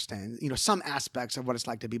think I understand. Some aspects of what it's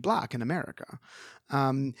like to be black in America.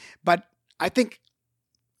 But I think.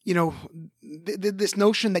 This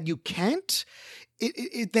notion that you can't,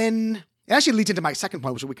 it then it actually leads into my second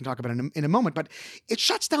point, which we can talk about in a moment, but it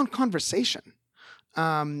shuts down conversation.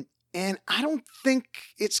 And I don't think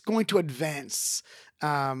it's going to advance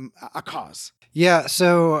a cause. Yeah.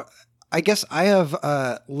 So I guess I have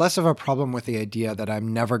less of a problem with the idea that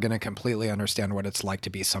I'm never going to completely understand what it's like to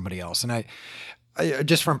be somebody else. And I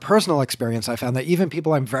just from personal experience, I found that even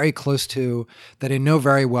people I'm very close to, that I know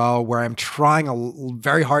very well, where I'm trying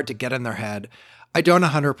very hard to get in their head, I don't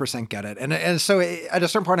 100% get it. And so at a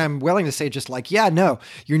certain point, I'm willing to say just like, yeah, no,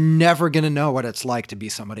 you're never going to know what it's like to be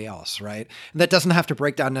somebody else, right? And that doesn't have to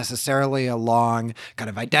break down necessarily along kind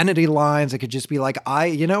of identity lines. It could just be like,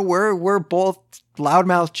 we're both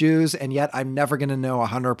loudmouth Jews, and yet I'm never going to know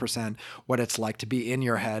 100% what it's like to be in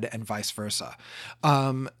your head and vice versa.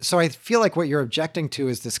 So I feel like what you're objecting to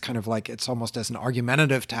is this kind of like, it's almost as an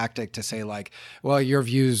argumentative tactic to say like, well, your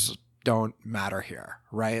views don't matter here,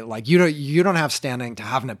 right? Like you don't have standing to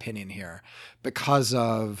have an opinion here because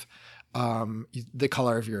of the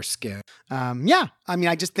color of your skin. Yeah, I mean,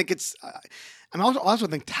 I just think it's. I'm also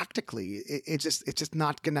think tactically, it's just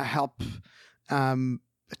not going to help.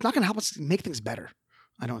 It's not going to help us make things better.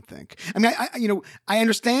 I don't think. I mean, I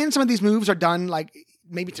understand some of these moves are done like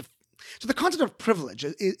maybe to. So the concept of privilege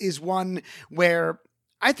is one where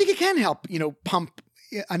I think it can help, pump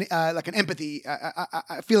like an empathy,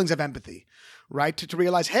 feelings of empathy, right? To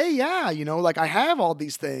realize, hey, yeah, like I have all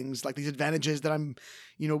these things, like these advantages that I'm,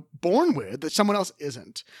 born with that someone else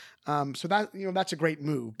isn't. So that, that's a great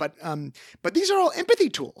move. But these are all empathy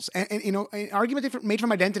tools, and an argument made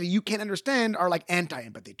from identity you can't understand are like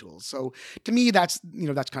anti-empathy tools. So to me, that's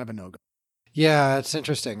kind of a no-go. Yeah, it's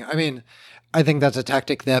interesting. I mean, I think that's a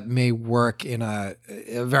tactic that may work in a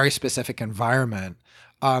very specific environment.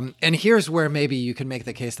 And here's where maybe you can make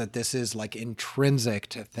the case that this is like intrinsic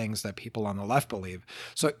to things that people on the left believe.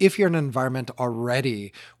 So if you're in an environment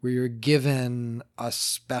already where you're given a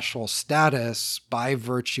special status by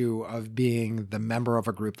virtue of being the member of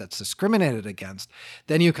a group that's discriminated against,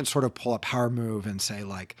 then you can sort of pull a power move and say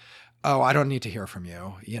like, oh, I don't need to hear from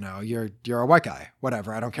you. You're a white guy,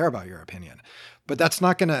 whatever. I don't care about your opinion. But it's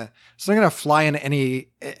not gonna fly in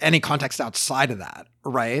any context outside of that,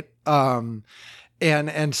 right?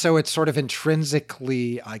 And so it's sort of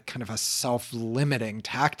intrinsically kind of a self-limiting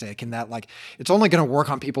tactic in that like it's only going to work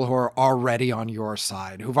on people who are already on your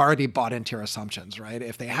side, who've already bought into your assumptions, right?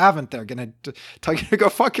 If they haven't, they're going to tell you to go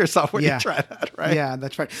fuck yourself when you try that, right? Yeah,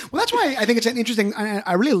 that's right. Well, that's why I think it's an interesting.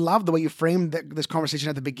 I really love the way you framed this conversation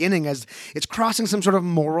at the beginning as it's crossing some sort of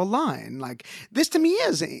moral line. Like this to me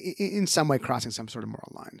is in some way crossing some sort of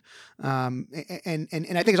moral line, and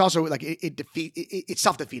I think it's also like it's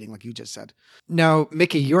self-defeating, like you just said. No. Now,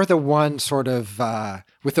 Mickey, you're the one sort of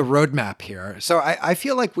with the roadmap here. So I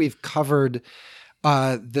feel like we've covered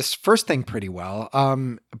this first thing pretty well,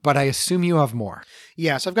 but I assume you have more.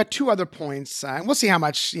 Yeah, so I've got two other points, and we'll see how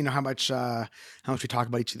much we talk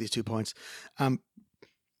about each of these 2 points.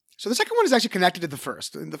 So the second one is actually connected to the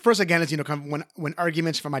first. And the first, again, is kind of when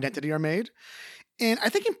arguments from identity are made, and I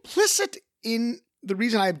think implicit in the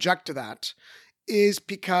reason I object to that is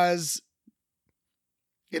because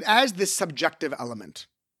it adds this subjective element.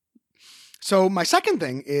 So my second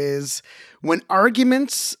thing is when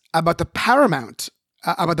arguments about the paramounts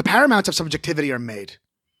of subjectivity are made.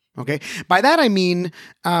 Okay, by that I mean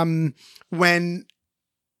when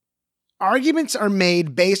arguments are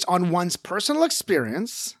made based on one's personal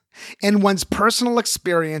experience and one's personal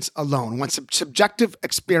experience alone, one's subjective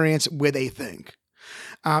experience with a thing,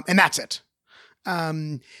 and that's it.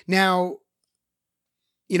 Now.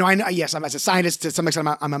 I know, yes, I'm as a scientist to some extent.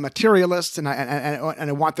 I'm a materialist, and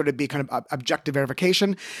I want there to be kind of objective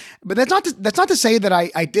verification. But that's not to say that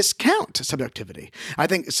I discount subjectivity. I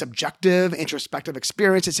think subjective, introspective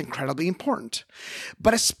experience is incredibly important,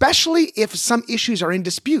 but especially if some issues are in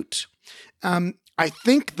dispute. I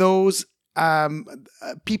think those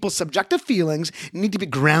people's subjective feelings need to be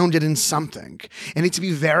grounded in something. It needs to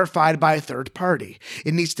be verified by a third party.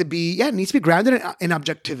 It needs to be grounded in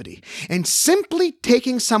objectivity. And simply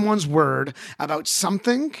taking someone's word about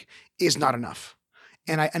something is not enough.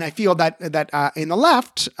 And I feel that in the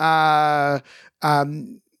left,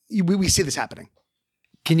 we see this happening.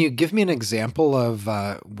 Can you give me an example of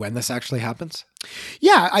when this actually happens?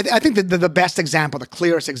 Yeah, I think that the best example, the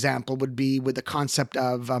clearest example would be with the concept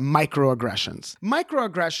of microaggressions.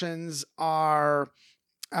 Microaggressions are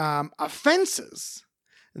offenses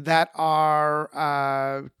that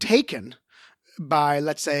are taken by,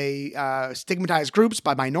 let's say, stigmatized groups,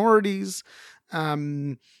 by minorities,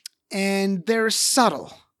 and they're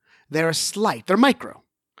subtle, they're slight, they're micro.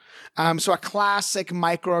 So a classic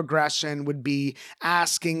microaggression would be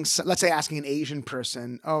asking an Asian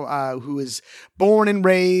person, who is born and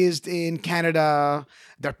raised in Canada,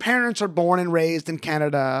 their parents are born and raised in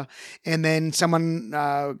Canada, and then someone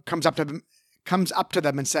comes up to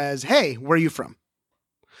them and says, "Hey, where are you from?"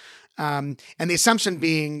 And the assumption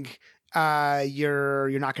being, you're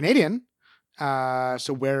not Canadian,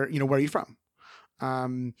 so where are you from?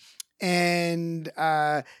 And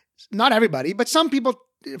not everybody, but some people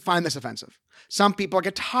find this offensive. Some people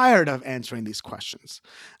get tired of answering these questions.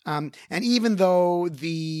 And even though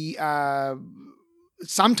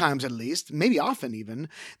sometimes at least, maybe often even,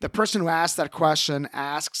 the person who asks that question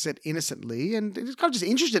asks it innocently and is kind of just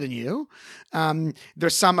interested in you,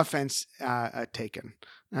 there's some offense taken.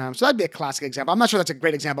 So that'd be a classic example. I'm not sure that's a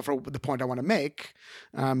great example for the point I want to make.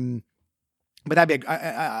 But that'd be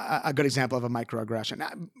a good example of a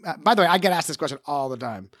microaggression. By the way, I get asked this question all the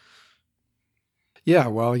time. Yeah,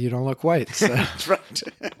 well, you don't look white. So. That's right.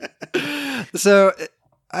 So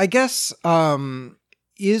I guess,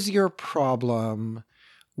 is your problem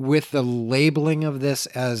with the labeling of this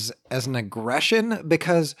as an aggression?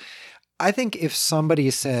 Because I think if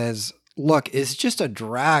somebody says, look, it's just a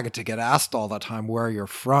drag to get asked all the time where you're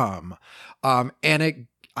from,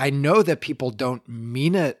 I know that people don't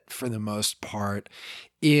mean it for the most part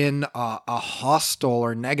in a hostile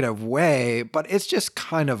or negative way, but it's just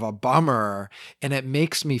kind of a bummer. And it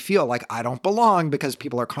makes me feel like I don't belong because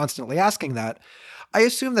people are constantly asking that. I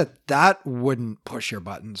assume that wouldn't push your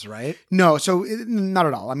buttons, right? No, so not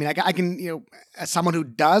at all. I mean, I can, as someone who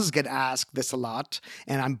does get asked this a lot,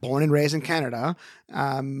 and I'm born and raised in Canada,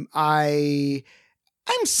 I'm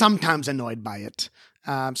sometimes annoyed by it.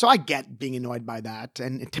 So I get being annoyed by that.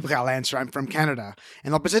 And typically I'll answer, I'm from Canada.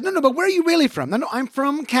 And they'll say, no, but where are you really from? No, I'm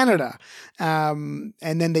from Canada. And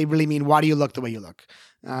then they really mean, why do you look the way you look?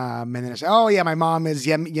 And then I say, oh yeah, my mom is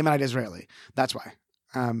Yemenite Israeli. That's why.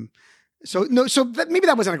 Maybe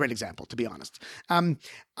that wasn't a great example, to be honest. I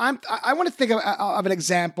want to think of an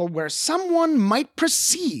example where someone might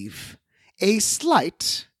perceive a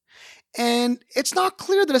slight and it's not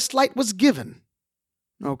clear that a slight was given.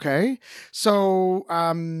 Okay. So,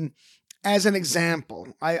 as an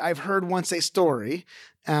example, I've heard once a story,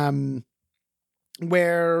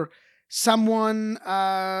 where someone,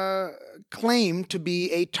 claimed to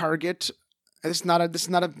be a target. This is not a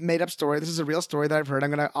made up story. This is a real story that I've heard.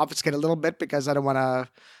 I'm going to obfuscate a little bit because I don't want to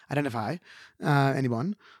identify,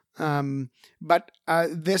 anyone. But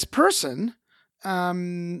this person,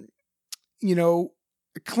 actually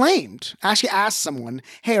asked someone,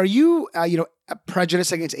 hey, are you,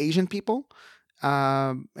 prejudiced against Asian people?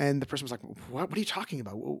 And the person was like, what are you talking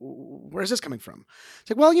about? Where is this coming from? It's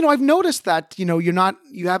like, well, I've noticed that, you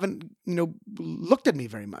haven't, looked at me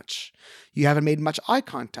very much. You haven't made much eye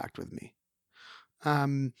contact with me.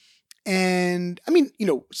 And I mean,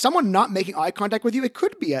 someone not making eye contact with you, it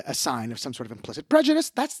could be a sign of some sort of implicit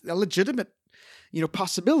prejudice. That's a legitimate,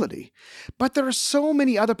 possibility. But there are so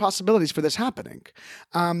many other possibilities for this happening.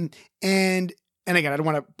 And again, I don't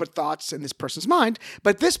want to put thoughts in this person's mind,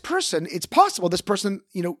 but this person, it's possible this person,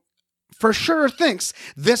 for sure thinks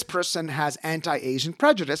this person has anti-Asian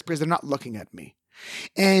prejudice because they're not looking at me.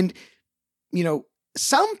 And,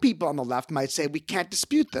 some people on the left might say we can't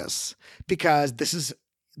dispute this because this is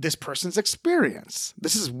this person's experience.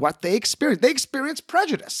 This is what they experience. They experience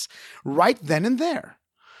prejudice right then and there.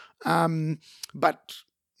 But,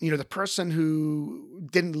 the person who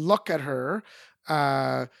didn't look at her,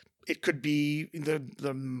 it could be the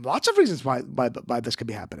lots of reasons why this could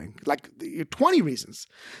be happening, like 20 reasons,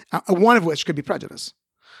 one of which could be prejudice.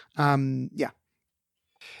 Yeah.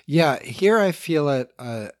 Here I feel it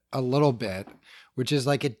a little bit, which is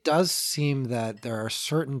like it does seem that there are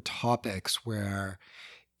certain topics where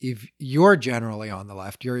if you're generally on the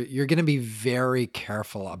left, you're going to be very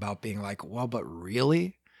careful about being like, well, but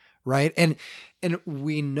really, right? And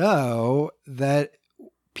we know that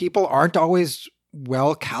people aren't always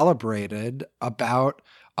well calibrated about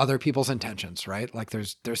other people's intentions, right? Like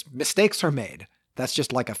there's mistakes are made. That's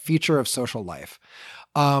just like a feature of social life.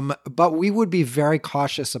 But we would be very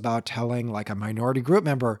cautious about telling like a minority group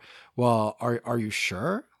member, well, are you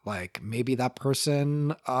sure? Like maybe that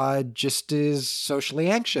person just is socially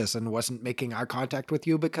anxious and wasn't making eye contact with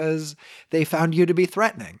you because they found you to be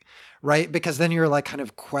threatening, right? Because then you're like kind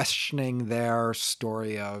of questioning their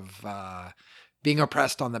story of being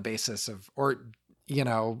oppressed on the basis of, or,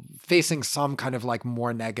 facing some kind of like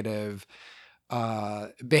more negative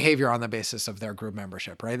behavior on the basis of their group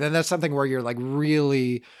membership, right? Then that's something where you're like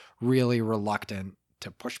really, really reluctant to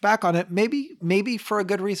push back on it. Maybe for a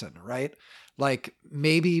good reason, right? Like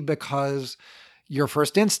maybe because your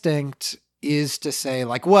first instinct is to say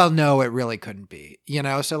like, well, no, it really couldn't be,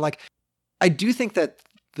 So like, I do think that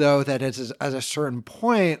though, that it's at a certain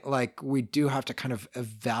point, like we do have to kind of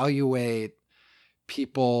evaluate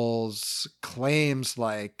people's claims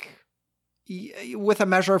like, with a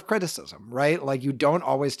measure of criticism, right? Like you don't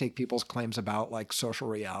always take people's claims about like social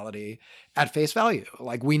reality at face value.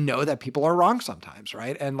 Like we know that people are wrong sometimes,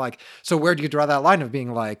 right? And like, so where do you draw that line of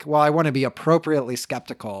being like, well, I want to be appropriately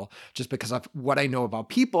skeptical just because of what I know about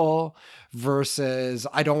people versus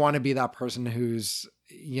I don't want to be that person who's,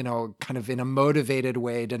 kind of in a motivated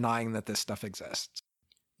way denying that this stuff exists.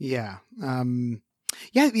 Yeah.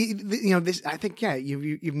 This, I think,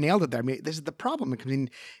 you've nailed it there. I mean, this is the problem. I mean,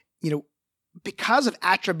 because of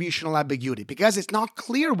attributional ambiguity, because it's not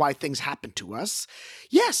clear why things happen to us.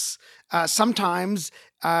 Yes, sometimes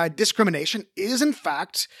discrimination is in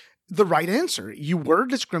fact the right answer. You were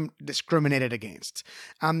discriminated against,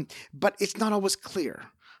 but it's not always clear.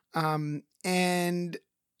 And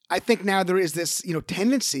I think now there is this,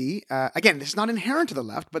 tendency, again, this is not inherent to the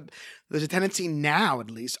left, but there's a tendency now,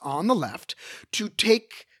 at least on the left, to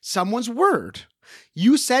take someone's word.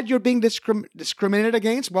 You said you're being discriminated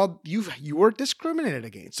against. Well, you were discriminated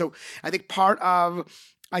against. So I think part of,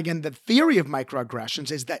 again, the theory of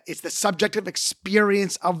microaggressions is that it's the subjective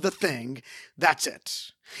experience of the thing. That's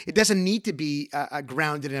it. It doesn't need to be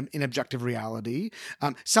grounded in objective reality.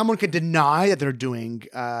 Someone can deny that they're doing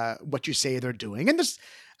what you say they're doing. And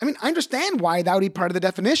I understand why that would be part of the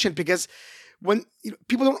definition, because when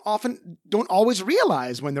people don't always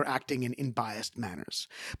realize when they're acting in biased manners,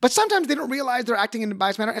 but sometimes they don't realize they're acting in a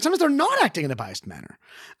biased manner, and sometimes they're not acting in a biased manner,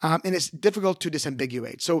 and it's difficult to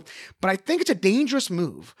disambiguate. So, but I think it's a dangerous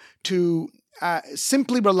move to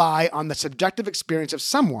simply rely on the subjective experience of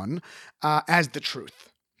someone as the truth.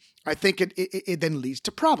 I think it then leads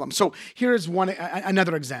to problems. So here's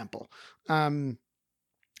another example.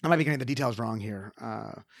 I might be getting the details wrong here.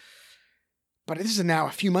 But this is now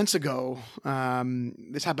a few months ago.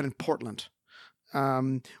 This happened in Portland,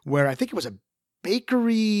 where I think it was a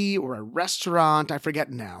bakery or a restaurant. I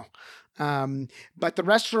forget now. But the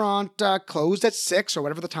restaurant closed at 6 or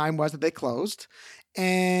whatever the time was that they closed.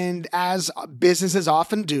 And as businesses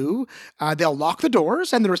often do, they'll lock the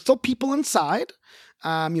doors and there are still people inside,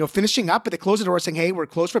 finishing up, but they close the door saying, hey, we're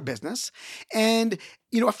closed for business. And,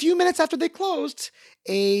 a few minutes after they closed,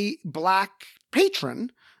 a Black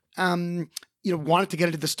patron, wanted to get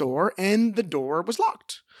into the store and the door was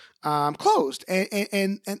locked, closed.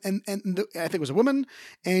 And I think it was a woman,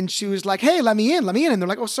 and she was like, hey, let me in. And they're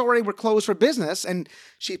like, oh, sorry, we're closed for business. And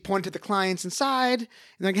she pointed to the clients inside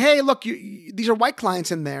and like, hey, look, these are white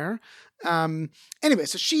clients in there. Anyway,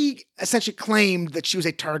 so she essentially claimed that she was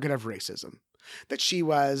a target of racism, that she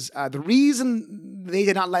was, the reason they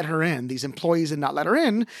did not let her in, these employees did not let her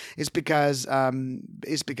in, is because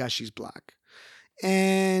she's Black.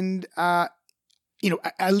 And,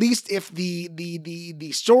 at least if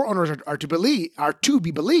the store owners are to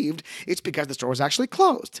be believed, it's because the store was actually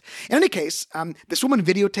closed. In any case, this woman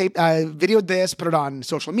videoed this, put it on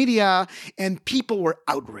social media, and people were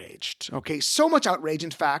outraged. Okay, so much outrage,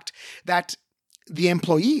 in fact, that the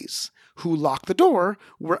employees who locked the door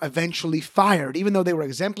were eventually fired, even though they were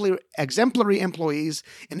exemplary employees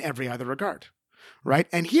in every other regard. Right.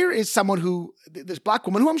 And here is someone this Black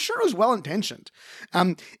woman who I'm sure was well-intentioned.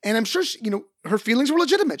 And I'm sure, her feelings were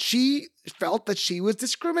legitimate. She felt that she was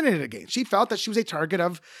discriminated against. She felt that she was a target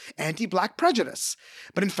of anti-Black prejudice.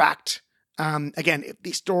 But in fact, again, if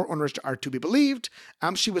the store owners are to be believed,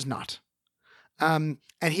 she was not. And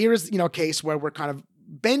here is, a case where we're kind of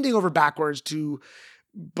bending over backwards to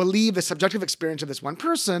believe the subjective experience of this one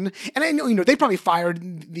person. And I know, they probably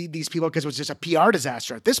fired these people because it was just a PR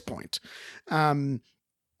disaster at this point. But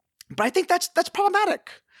I think that's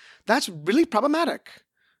problematic. That's really problematic.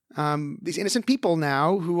 These innocent people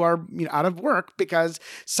now who are out of work because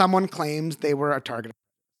someone claims they were a target.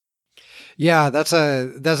 Yeah, that's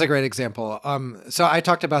a great example. So I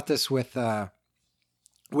talked about this with Ellen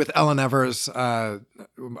Evers, a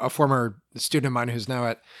former student of mine who's now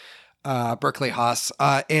at Berkeley Haas.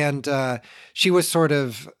 And she was sort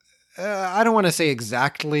of, I don't want to say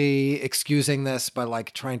exactly excusing this, but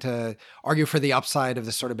like trying to argue for the upside of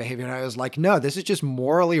this sort of behavior. And I was like, no, this is just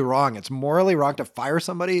morally wrong. It's morally wrong to fire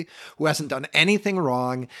somebody who hasn't done anything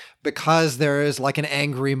wrong because there is like an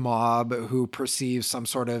angry mob who perceives some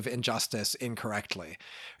sort of injustice incorrectly.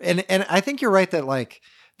 And I think you're right that like,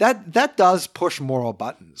 that does push moral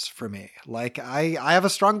buttons for me. Like I have a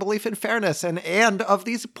strong belief in fairness and of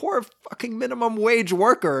these poor fucking minimum wage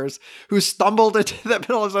workers who stumbled into the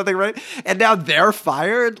middle of something, right? And now they're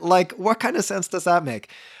fired. Like what kind of sense does that make?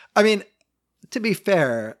 I mean, to be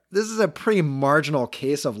fair, this is a pretty marginal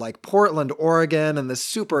case of like Portland, Oregon, and this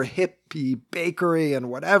super hippie bakery and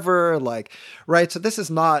whatever, like, right? So this is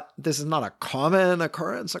not a common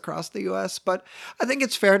occurrence across the US, but I think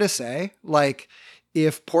it's fair to say, like,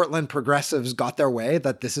 if Portland progressives got their way,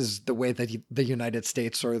 that this is the way that the United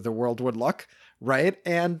States or the world would look, right?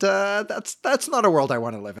 And that's not a world I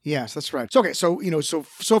want to live in. Yes, that's right. So, okay,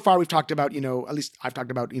 so far we've talked about, at least I've talked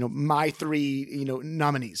about, my three,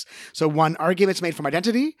 nominees. So one, arguments made from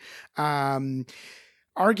identity,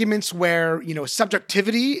 arguments where,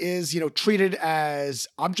 subjectivity is, treated as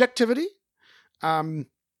objectivity. And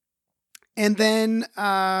then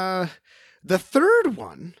the third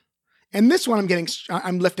one, and this one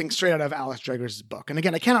I'm lifting straight out of Alice Dreger's book. And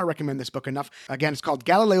again, I cannot recommend this book enough. Again, it's called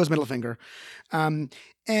Galileo's Middle Finger. And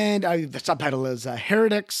the subtitle is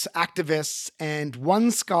Heretics, Activists, and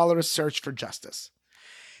One Scholar's Search for Justice.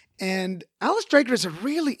 And Alice Dreger is a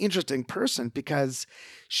really interesting person because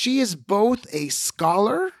she is both a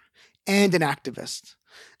scholar and an activist.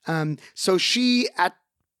 So she, at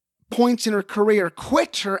points in her career,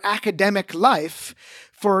 quit her academic life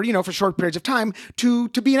for short periods of time to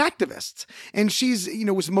be an activist. And she's,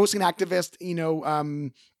 was mostly an activist,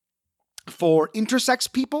 for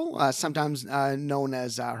intersex people, sometimes known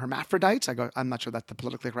as hermaphrodites. I'm not sure that's the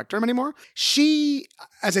politically correct term anymore. She,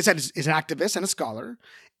 as I said, is an activist and a scholar.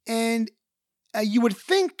 And you would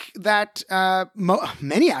think that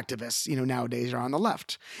many activists, nowadays are on the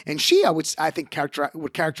left. And she, I think,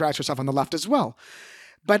 would characterize herself on the left as well.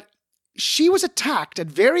 But she was attacked at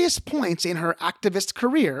various points in her activist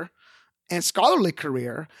career and scholarly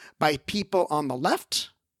career by people on the left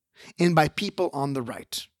and by people on the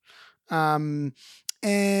right. But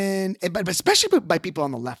especially by people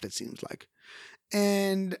on the left, it seems like.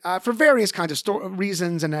 And for various kinds of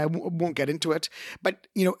reasons, and I won't get into it. But,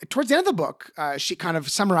 towards the end of the book, she kind of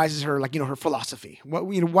summarizes her, her philosophy.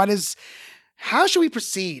 How should we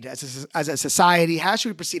proceed as a society? How should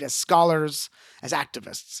we proceed as scholars, as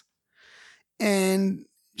activists? And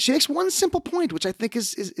she makes one simple point, which I think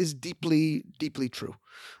is deeply, deeply true.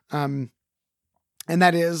 And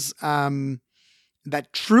that is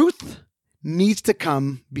that truth needs to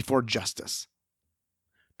come before justice.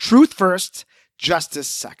 Truth first, justice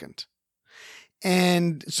second.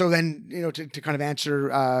 And so then, to kind of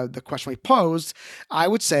answer the question we posed, I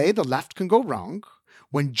would say the left can go wrong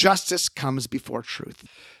when justice comes before truth.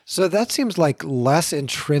 So that seems like less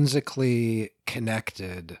intrinsically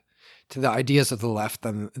connected to the ideas of the left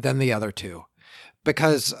than the other two.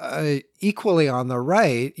 Because equally on the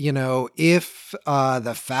right, if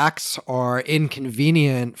the facts are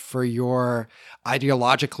inconvenient for your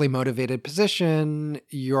ideologically motivated position,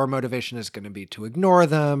 your motivation is going to be to ignore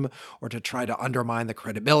them or to try to undermine the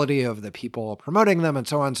credibility of the people promoting them and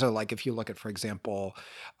so on. So like if you look at, for example,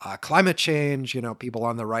 climate change, people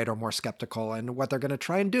on the right are more skeptical. And what they're going to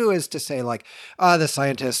try and do is to say like, the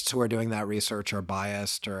scientists who are doing that research are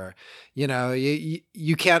biased, or,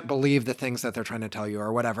 you can't believe the things that they're trying to tell you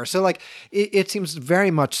or whatever. So like it seems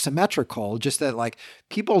very much symmetrical, just that like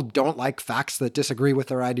people don't like facts that disagree with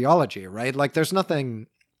their ideology, right? Like there's nothing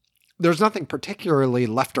particularly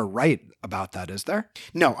left or right about that, is there?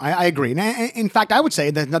 No, I agree. And in fact, I would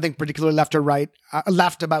say there's nothing particularly left or right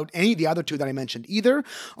left about any of the other two that I mentioned either.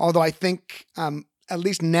 Although I think at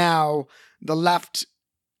least now the left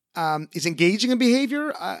is engaging in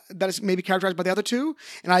behavior that is maybe characterized by the other two.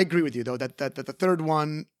 And I agree with you, though, that the third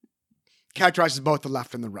one characterizes both the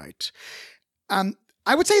left and the right.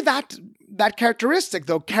 I would say that characteristic,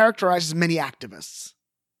 though, characterizes many activists.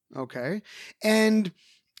 Okay. And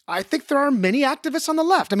I think there are many activists on the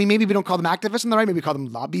left. I mean, maybe we don't call them activists on the right. Maybe we call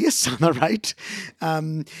them lobbyists on the right.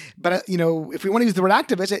 But if we want to use the word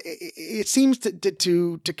activist, it seems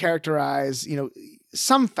to characterize,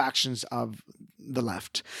 some factions of the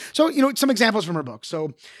left. So, some examples from her book.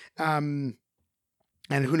 So,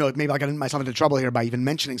 and who knows, maybe I'll get myself into trouble here by even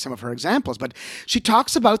mentioning some of her examples, but she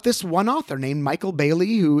talks about this one author named Michael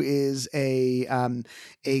Bailey, who is a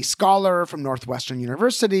scholar from Northwestern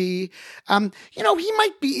University. He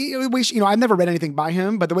might be, I've never read anything by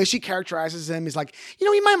him, but the way she characterizes him is like, he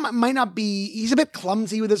might not be, he's a bit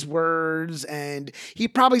clumsy with his words and he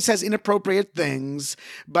probably says inappropriate things,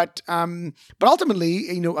 but ultimately,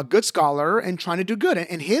 a good scholar and trying to do good.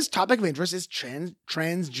 And his topic of interest is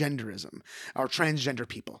transgenderism or transgender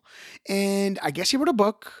people. And I guess he wrote a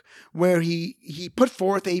book where he put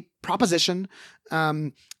forth a proposition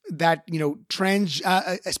that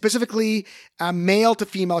specifically male to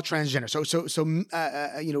female transgender. So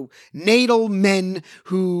natal men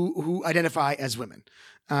who identify as women.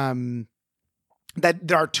 That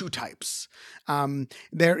there are two types.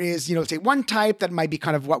 There is, say one type that might be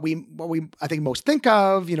kind of what we I think most think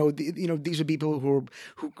of. These are people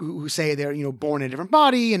who say they're born in a different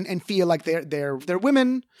body and feel like they're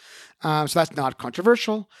women. So that's not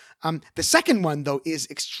controversial. The second one though is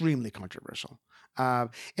extremely controversial.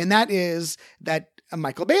 And that is that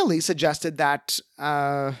Michael Bailey suggested that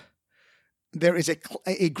there is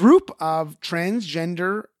a group of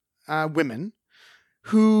transgender women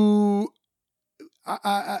who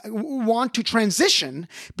want to transition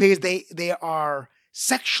because they are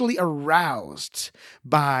sexually aroused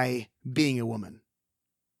by being a woman.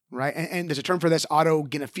 Right. And there's a term for this,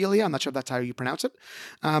 autogynephilia. I'm not sure if that's how you pronounce it.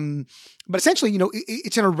 But essentially,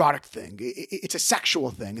 it's an erotic thing. It's a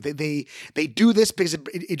sexual thing. They do this because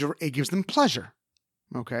it gives them pleasure.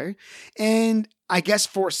 Okay. And I guess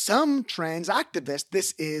for some trans activists,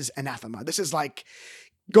 this is anathema. This is like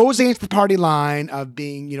goes against the party line of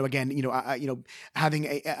being,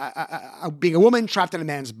 having being a woman trapped in a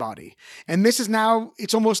man's body. And this is now,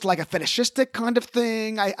 it's almost like a fetishistic kind of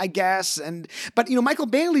thing, I guess. But Michael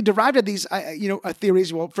Bailey derived at these,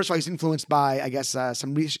 theories. Well, first of all, he's influenced by, I guess,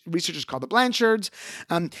 some researchers called the Blanchards.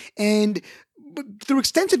 And through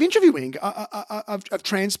extensive interviewing of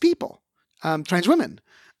trans people, trans women.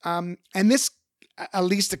 And this, at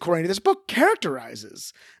least according to this book,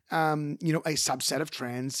 characterizes a subset of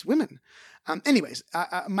trans women. Anyways,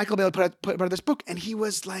 Michael Bailey put out this book, and he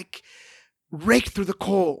was like raked through the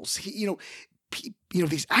coals.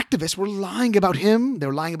 These activists were lying about him. They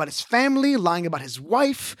were lying about his family, lying about his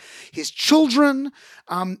wife, his children.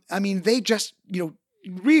 They just,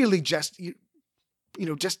 really,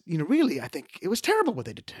 I think it was terrible what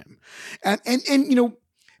they did to him.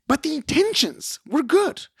 But the intentions were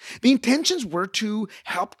good. The intentions were to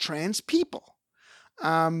help trans people.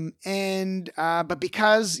 But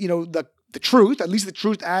because, the truth, at least the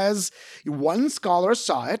truth as one scholar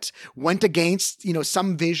saw it, went against,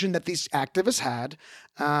 some vision that these activists had,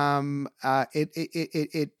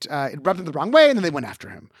 it rubbed them the wrong way, and then they went after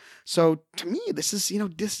him. So to me, this is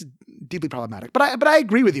deeply problematic. But I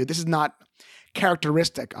agree with you. This is not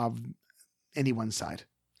characteristic of any one side.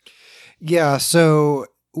 Yeah. So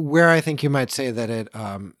where I think you might say that it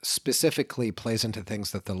specifically plays into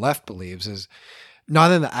things that the left believes is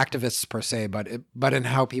not in the activists per se, but in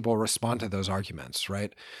how people respond to those arguments,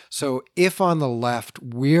 right? So if on the left,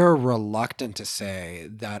 we're reluctant to say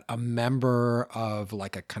that a member of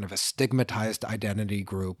like a kind of a stigmatized identity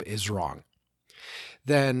group is wrong,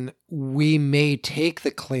 then we may take the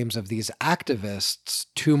claims of these activists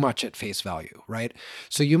too much at face value, right?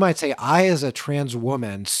 So you might say, I as a trans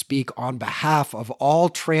woman speak on behalf of all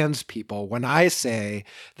trans people when I say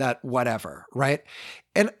that whatever, right?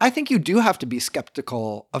 And I think you do have to be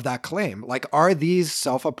skeptical of that claim. Like, are these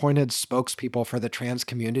self-appointed spokespeople for the trans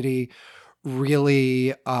community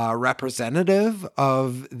really representative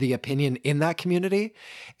of the opinion in that community?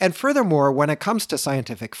 And furthermore, when it comes to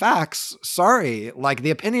scientific facts, sorry, like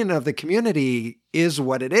the opinion of the community is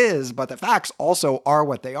what it is, but the facts also are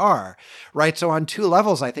what they are, right? So on two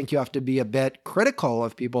levels, I think you have to be a bit critical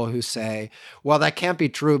of people who say, well, that can't be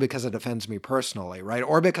true because it offends me personally, right?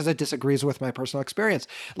 Or because it disagrees with my personal experience.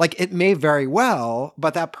 Like, it may very well,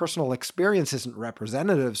 but that personal experience isn't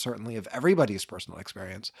representative, certainly, of everybody's personal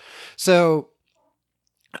experience. So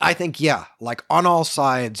I think, yeah, like on all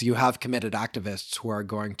sides, you have committed activists who are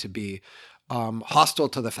going to be hostile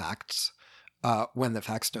to the facts when the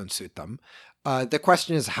facts don't suit them. The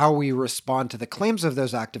question is how we respond to the claims of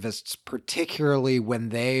those activists, particularly when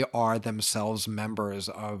they are themselves members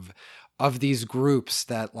of these groups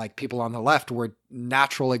that, like, people on the left were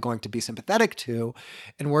naturally going to be sympathetic to,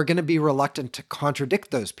 and we're going to be reluctant to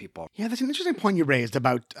contradict those people. Yeah, that's an interesting point you raised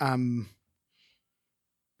about, like,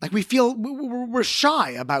 we feel we're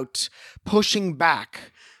shy about pushing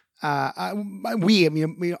back. Us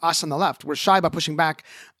on the left, we're shy about pushing back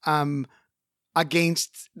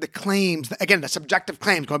against the claims, again, the subjective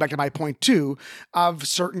claims, going back to my point too, of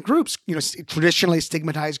certain groups, traditionally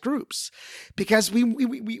stigmatized groups, because we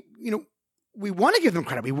want to give them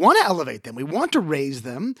credit. We want to elevate them. We want to raise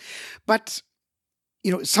them. But,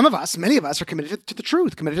 many of us are committed to the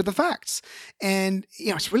truth, committed to the facts. And,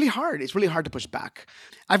 it's really hard. It's really hard to push back.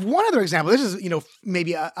 I have one other example. This is,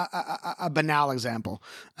 maybe a banal example,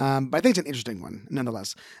 but I think it's an interesting one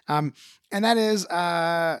nonetheless. And that is,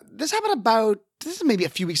 this happened this is maybe a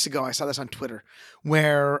few weeks ago. I saw this on Twitter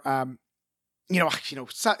where, the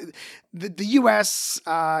U.S.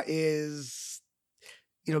 is,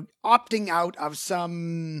 opting out of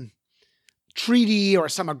some treaty or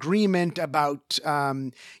some agreement about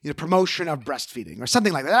promotion of breastfeeding or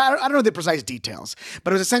something like that. I don't know the precise details,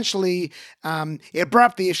 but it was essentially it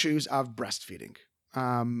brought up the issues of breastfeeding.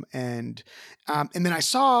 And then I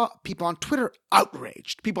saw people on Twitter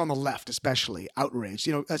outraged, people on the left especially outraged.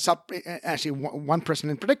 Actually, one person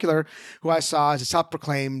in particular who I saw is a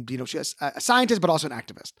self-proclaimed, she's a scientist but also an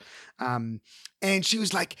activist. And she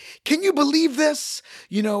was like, "Can you believe this?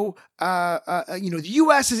 The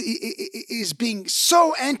U.S. is being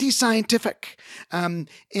so anti-scientific,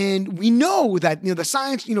 and we know that the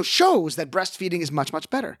science shows that breastfeeding is much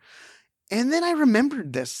better." And then I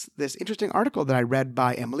remembered this interesting article that I read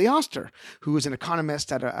by Emily Oster, who is an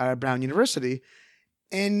economist at Brown University,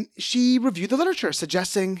 and she reviewed the literature,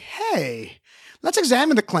 suggesting, "Hey, let's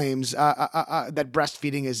examine the claims that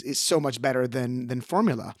breastfeeding is so much better than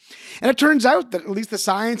formula." And it turns out that at least the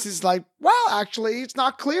science is like, well, actually, it's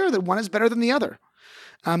not clear that one is better than the other.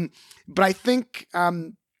 But I think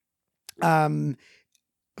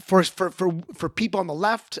for people on the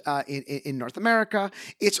left in North America,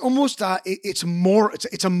 it's almost it's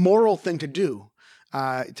a moral thing to do.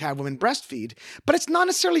 To have women breastfeed, but it's not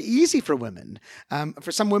necessarily easy for women.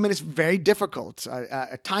 For some women, it's very difficult,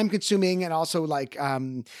 time consuming, and also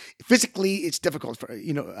physically, it's difficult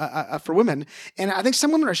for women. And I think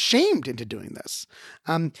some women are shamed into doing this.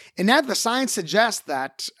 And now the science suggests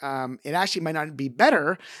that it actually might not be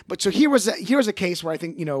better. But so here was a case where I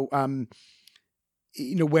think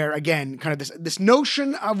where again, kind of this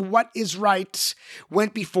notion of what is right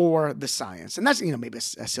went before the science. And that's, maybe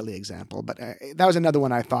a silly example, but that was another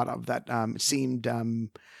one I thought of that seemed,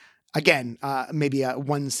 again, maybe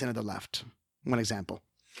one sin of the left, one example.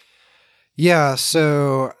 Yeah,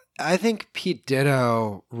 so I think Pete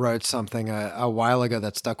Ditto wrote something a while ago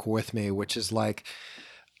that stuck with me, which is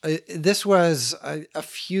this was a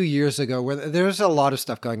few years ago where there's a lot of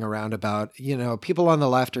stuff going around about, people on the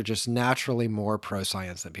left are just naturally more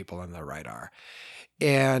pro-science than people on the right are.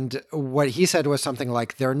 And what he said was something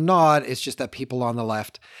like, they're not, it's just that people on the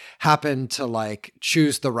left happen to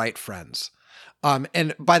choose the right friends.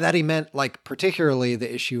 And by that he meant particularly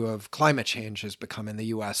the issue of climate change has become in the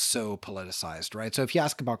US so politicized, right? So if you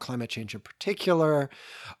ask about climate change in particular,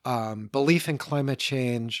 belief in climate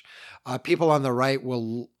change, people on the right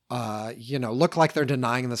will look like they're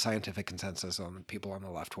denying the scientific consensus on people on the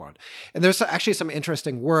left won't. And there's actually some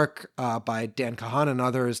interesting work by Dan Kahan and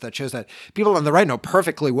others that shows that people on the right know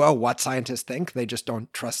perfectly well what scientists think. They just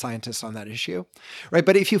don't trust scientists on that issue, right?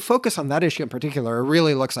 But if you focus on that issue in particular, it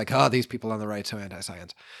really looks like, these people on the right so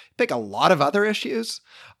anti-science. Pick a lot of other issues,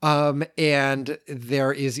 and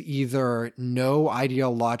there is either no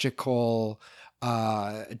ideological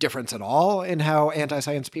difference at all in how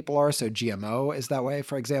anti-science people are. So GMO is that way,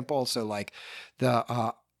 for example. So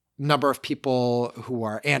the number of people who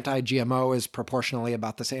are anti-GMO is proportionally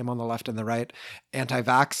about the same on the left and the right.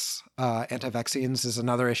 Anti-vaccines is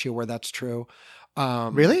another issue where that's true.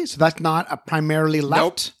 Really? So that's not a primarily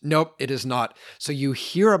left? Nope, it is not. So you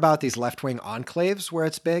hear about these left-wing enclaves where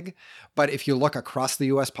it's big, but if you look across the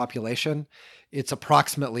US population, it's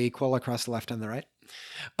approximately equal across the left and the right.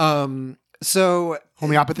 So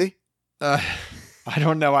homeopathy? I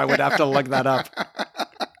don't know. I would have to look that up.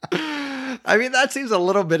 I mean, that seems a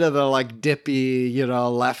little bit of the dippy,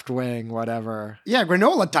 left wing, whatever. Yeah,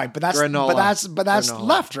 granola type, but that's granola.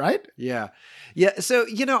 Left, right? Yeah. Yeah. So,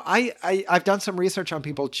 I've done some research on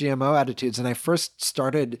people's GMO attitudes, and I first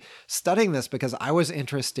started studying this because I was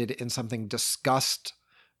interested in something discussed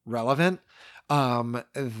relevant.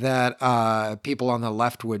 That people on the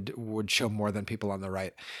left would show more than people on the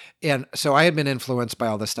right. And so I had been influenced by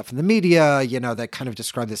all this stuff in the media, that kind of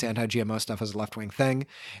described this anti-GMO stuff as a left-wing thing.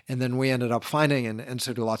 And then we ended up finding, and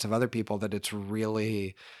so do lots of other people, that it's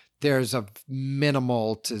really, there's a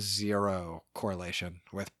minimal to zero correlation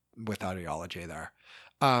with ideology there.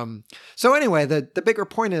 So anyway, the bigger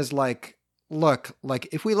point is look,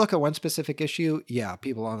 if we look at one specific issue, yeah,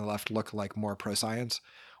 people on the left look like more pro-science.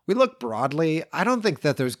 We look broadly, I don't think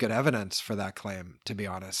that there's good evidence for that claim, to be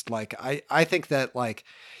honest. I think that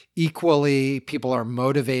equally people are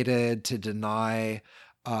motivated to deny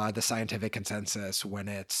the scientific consensus when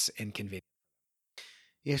it's inconvenient.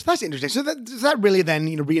 Yes, that's interesting. So that really then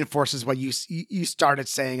reinforces what you started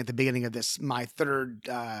saying at the beginning of this, my third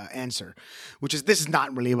answer, which is this is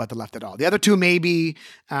not really about the left at all. The other two maybe,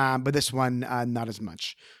 but this one not as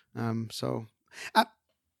much.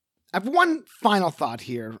 I have one final thought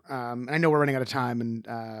here. I know we're running out of time and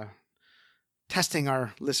testing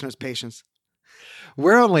our listeners' patience.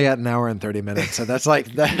 We're only at an hour and 30 minutes, so that's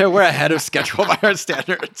we're ahead of schedule by our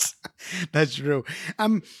standards. That's true.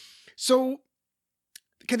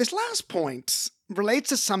 This last point relates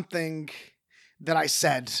to something that I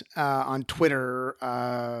said on Twitter.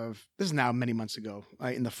 This is now many months ago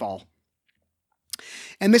in the fall.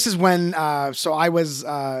 And this is when, I was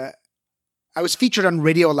I was featured on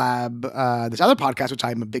Radiolab, this other podcast, which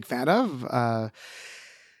I'm a big fan of,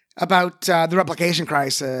 about the replication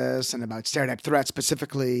crisis and about stereotype threats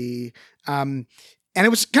specifically. And it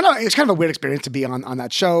was kind of a weird experience to be on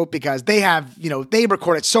that show because they have, they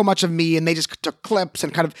recorded so much of me and they just took clips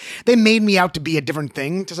and they made me out to be a different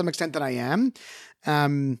thing to some extent than I am.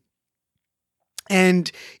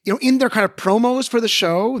 And in their kind of promos for the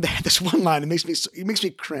show, they had this one line. It makes me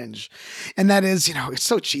cringe, and that is, it's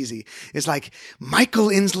so cheesy. It's like, Michael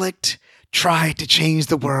Inslicht tried to change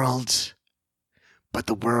the world, but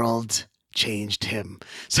the world changed him.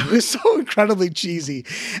 So it's so incredibly cheesy.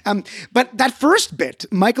 But that first bit,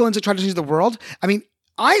 Michael Inslicht tried to change the world. I mean,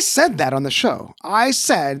 I said that on the show. I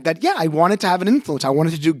said that, I wanted to have an influence. I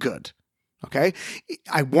wanted to do good. Okay,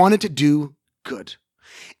 I wanted to do good.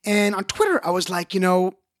 And on Twitter, I was like,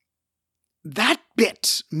 that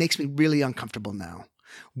bit makes me really uncomfortable now,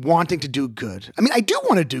 wanting to do good. I mean, I do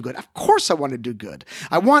want to do good. Of course I want to do good.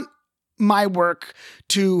 I want my work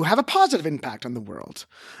to have a positive impact on the world.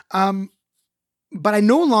 But I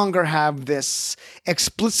no longer have this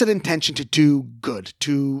explicit intention to do good,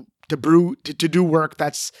 to do work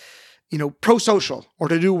that's, pro-social, or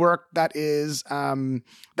to do work that is, that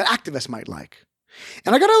activists might like.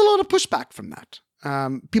 And I got a lot of pushback from that.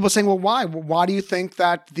 People saying, well, why? Well, why do you think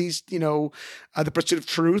that these, the pursuit of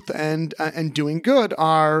truth and doing good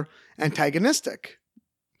are antagonistic?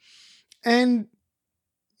 And,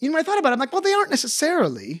 when I thought about it, I'm like, well, they aren't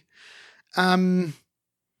necessarily.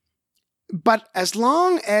 But as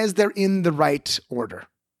long as they're in the right order,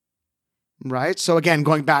 right? So again,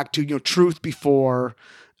 going back to, truth before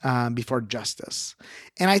justice.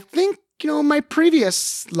 And I think, my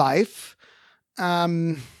previous life,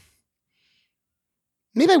 maybe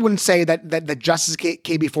I wouldn't say that justice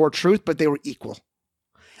came before truth, but they were equal.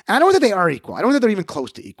 And I don't think they are equal. I don't think they're even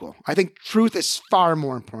close to equal. I think truth is far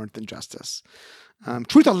more important than justice.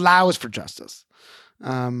 Truth allows for justice.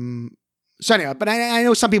 So anyway, but I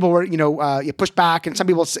know some people were, you pushed back, and some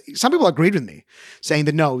people agreed with me, saying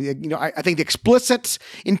that no, I think the explicit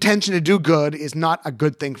intention to do good is not a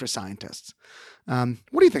good thing for scientists.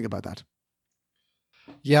 What do you think about that?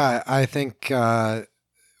 Yeah, I think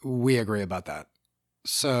we agree about that.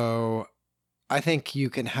 So I think you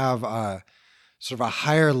can have a sort of a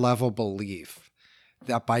higher level belief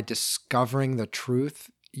that by discovering the truth,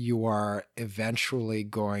 you are eventually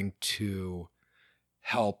going to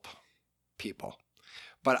help people.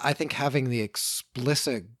 But I think having the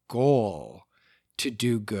explicit goal to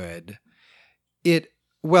do good, it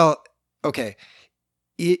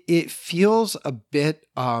feels a bit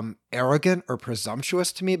arrogant or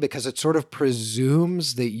presumptuous to me, because it sort of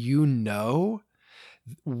presumes that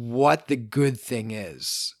what the good thing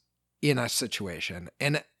is in a situation.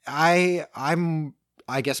 And I'm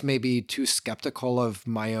I guess maybe too skeptical of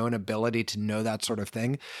my own ability to know that sort of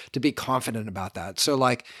thing, to be confident about that. So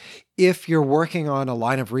like, if you're working on a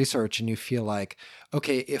line of research and you feel like,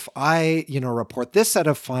 okay, if I, report this set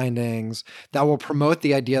of findings, that will promote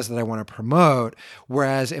the ideas that I want to promote.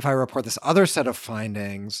 Whereas if I report this other set of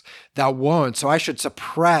findings, that won't. So I should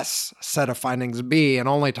suppress set of findings B and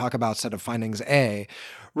only talk about set of findings A.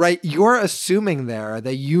 Right? You're assuming there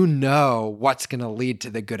that what's going to lead to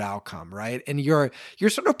the good outcome, right? And you're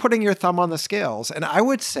sort of putting your thumb on the scales. And I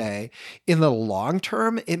would say in the long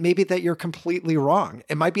term, it may be that you're completely wrong.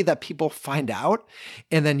 It might be that people find out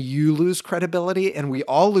and then you lose credibility, and we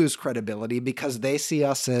all lose credibility because they see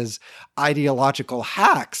us as ideological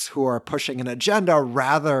hacks who are pushing an agenda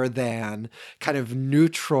rather than kind of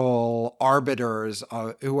neutral arbiters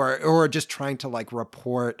who are just trying to like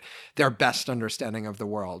report their best understanding of the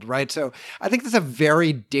world. Right. So I think that's a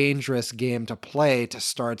very dangerous game to play, to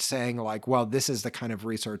start saying like, well, this is the kind of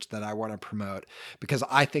research that I want to promote because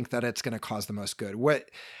I think that it's going to cause the most good.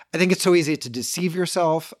 I think it's so easy to deceive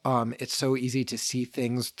yourself. It's so easy to see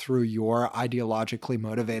things through your ideologically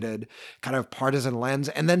motivated kind of partisan lens,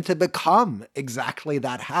 and then to become exactly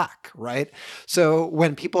that hack, right? So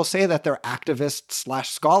when people say that they're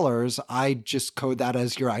activists/scholars, I just code that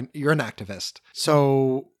as you're an activist.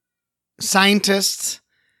 So scientists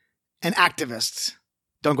and activists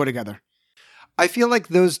don't go together. I feel like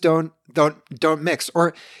those don't mix.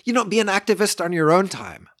 Or, be an activist on your own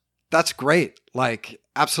time. That's great. Like,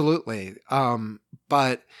 absolutely.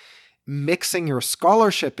 But mixing your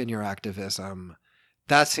scholarship in your activism,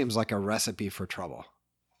 that seems like a recipe for trouble.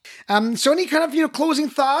 So any kind of, closing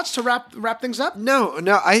thoughts to wrap things up? No,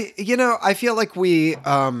 I feel like we,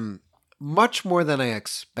 much more than I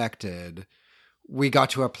expected, we got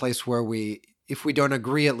to a place where if we don't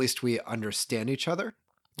agree, at least we understand each other.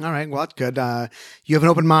 All right. Well, that's good. You have an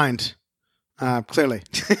open mind. Clearly.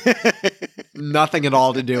 Nothing at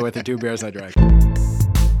all to do with the 2 beers I drank.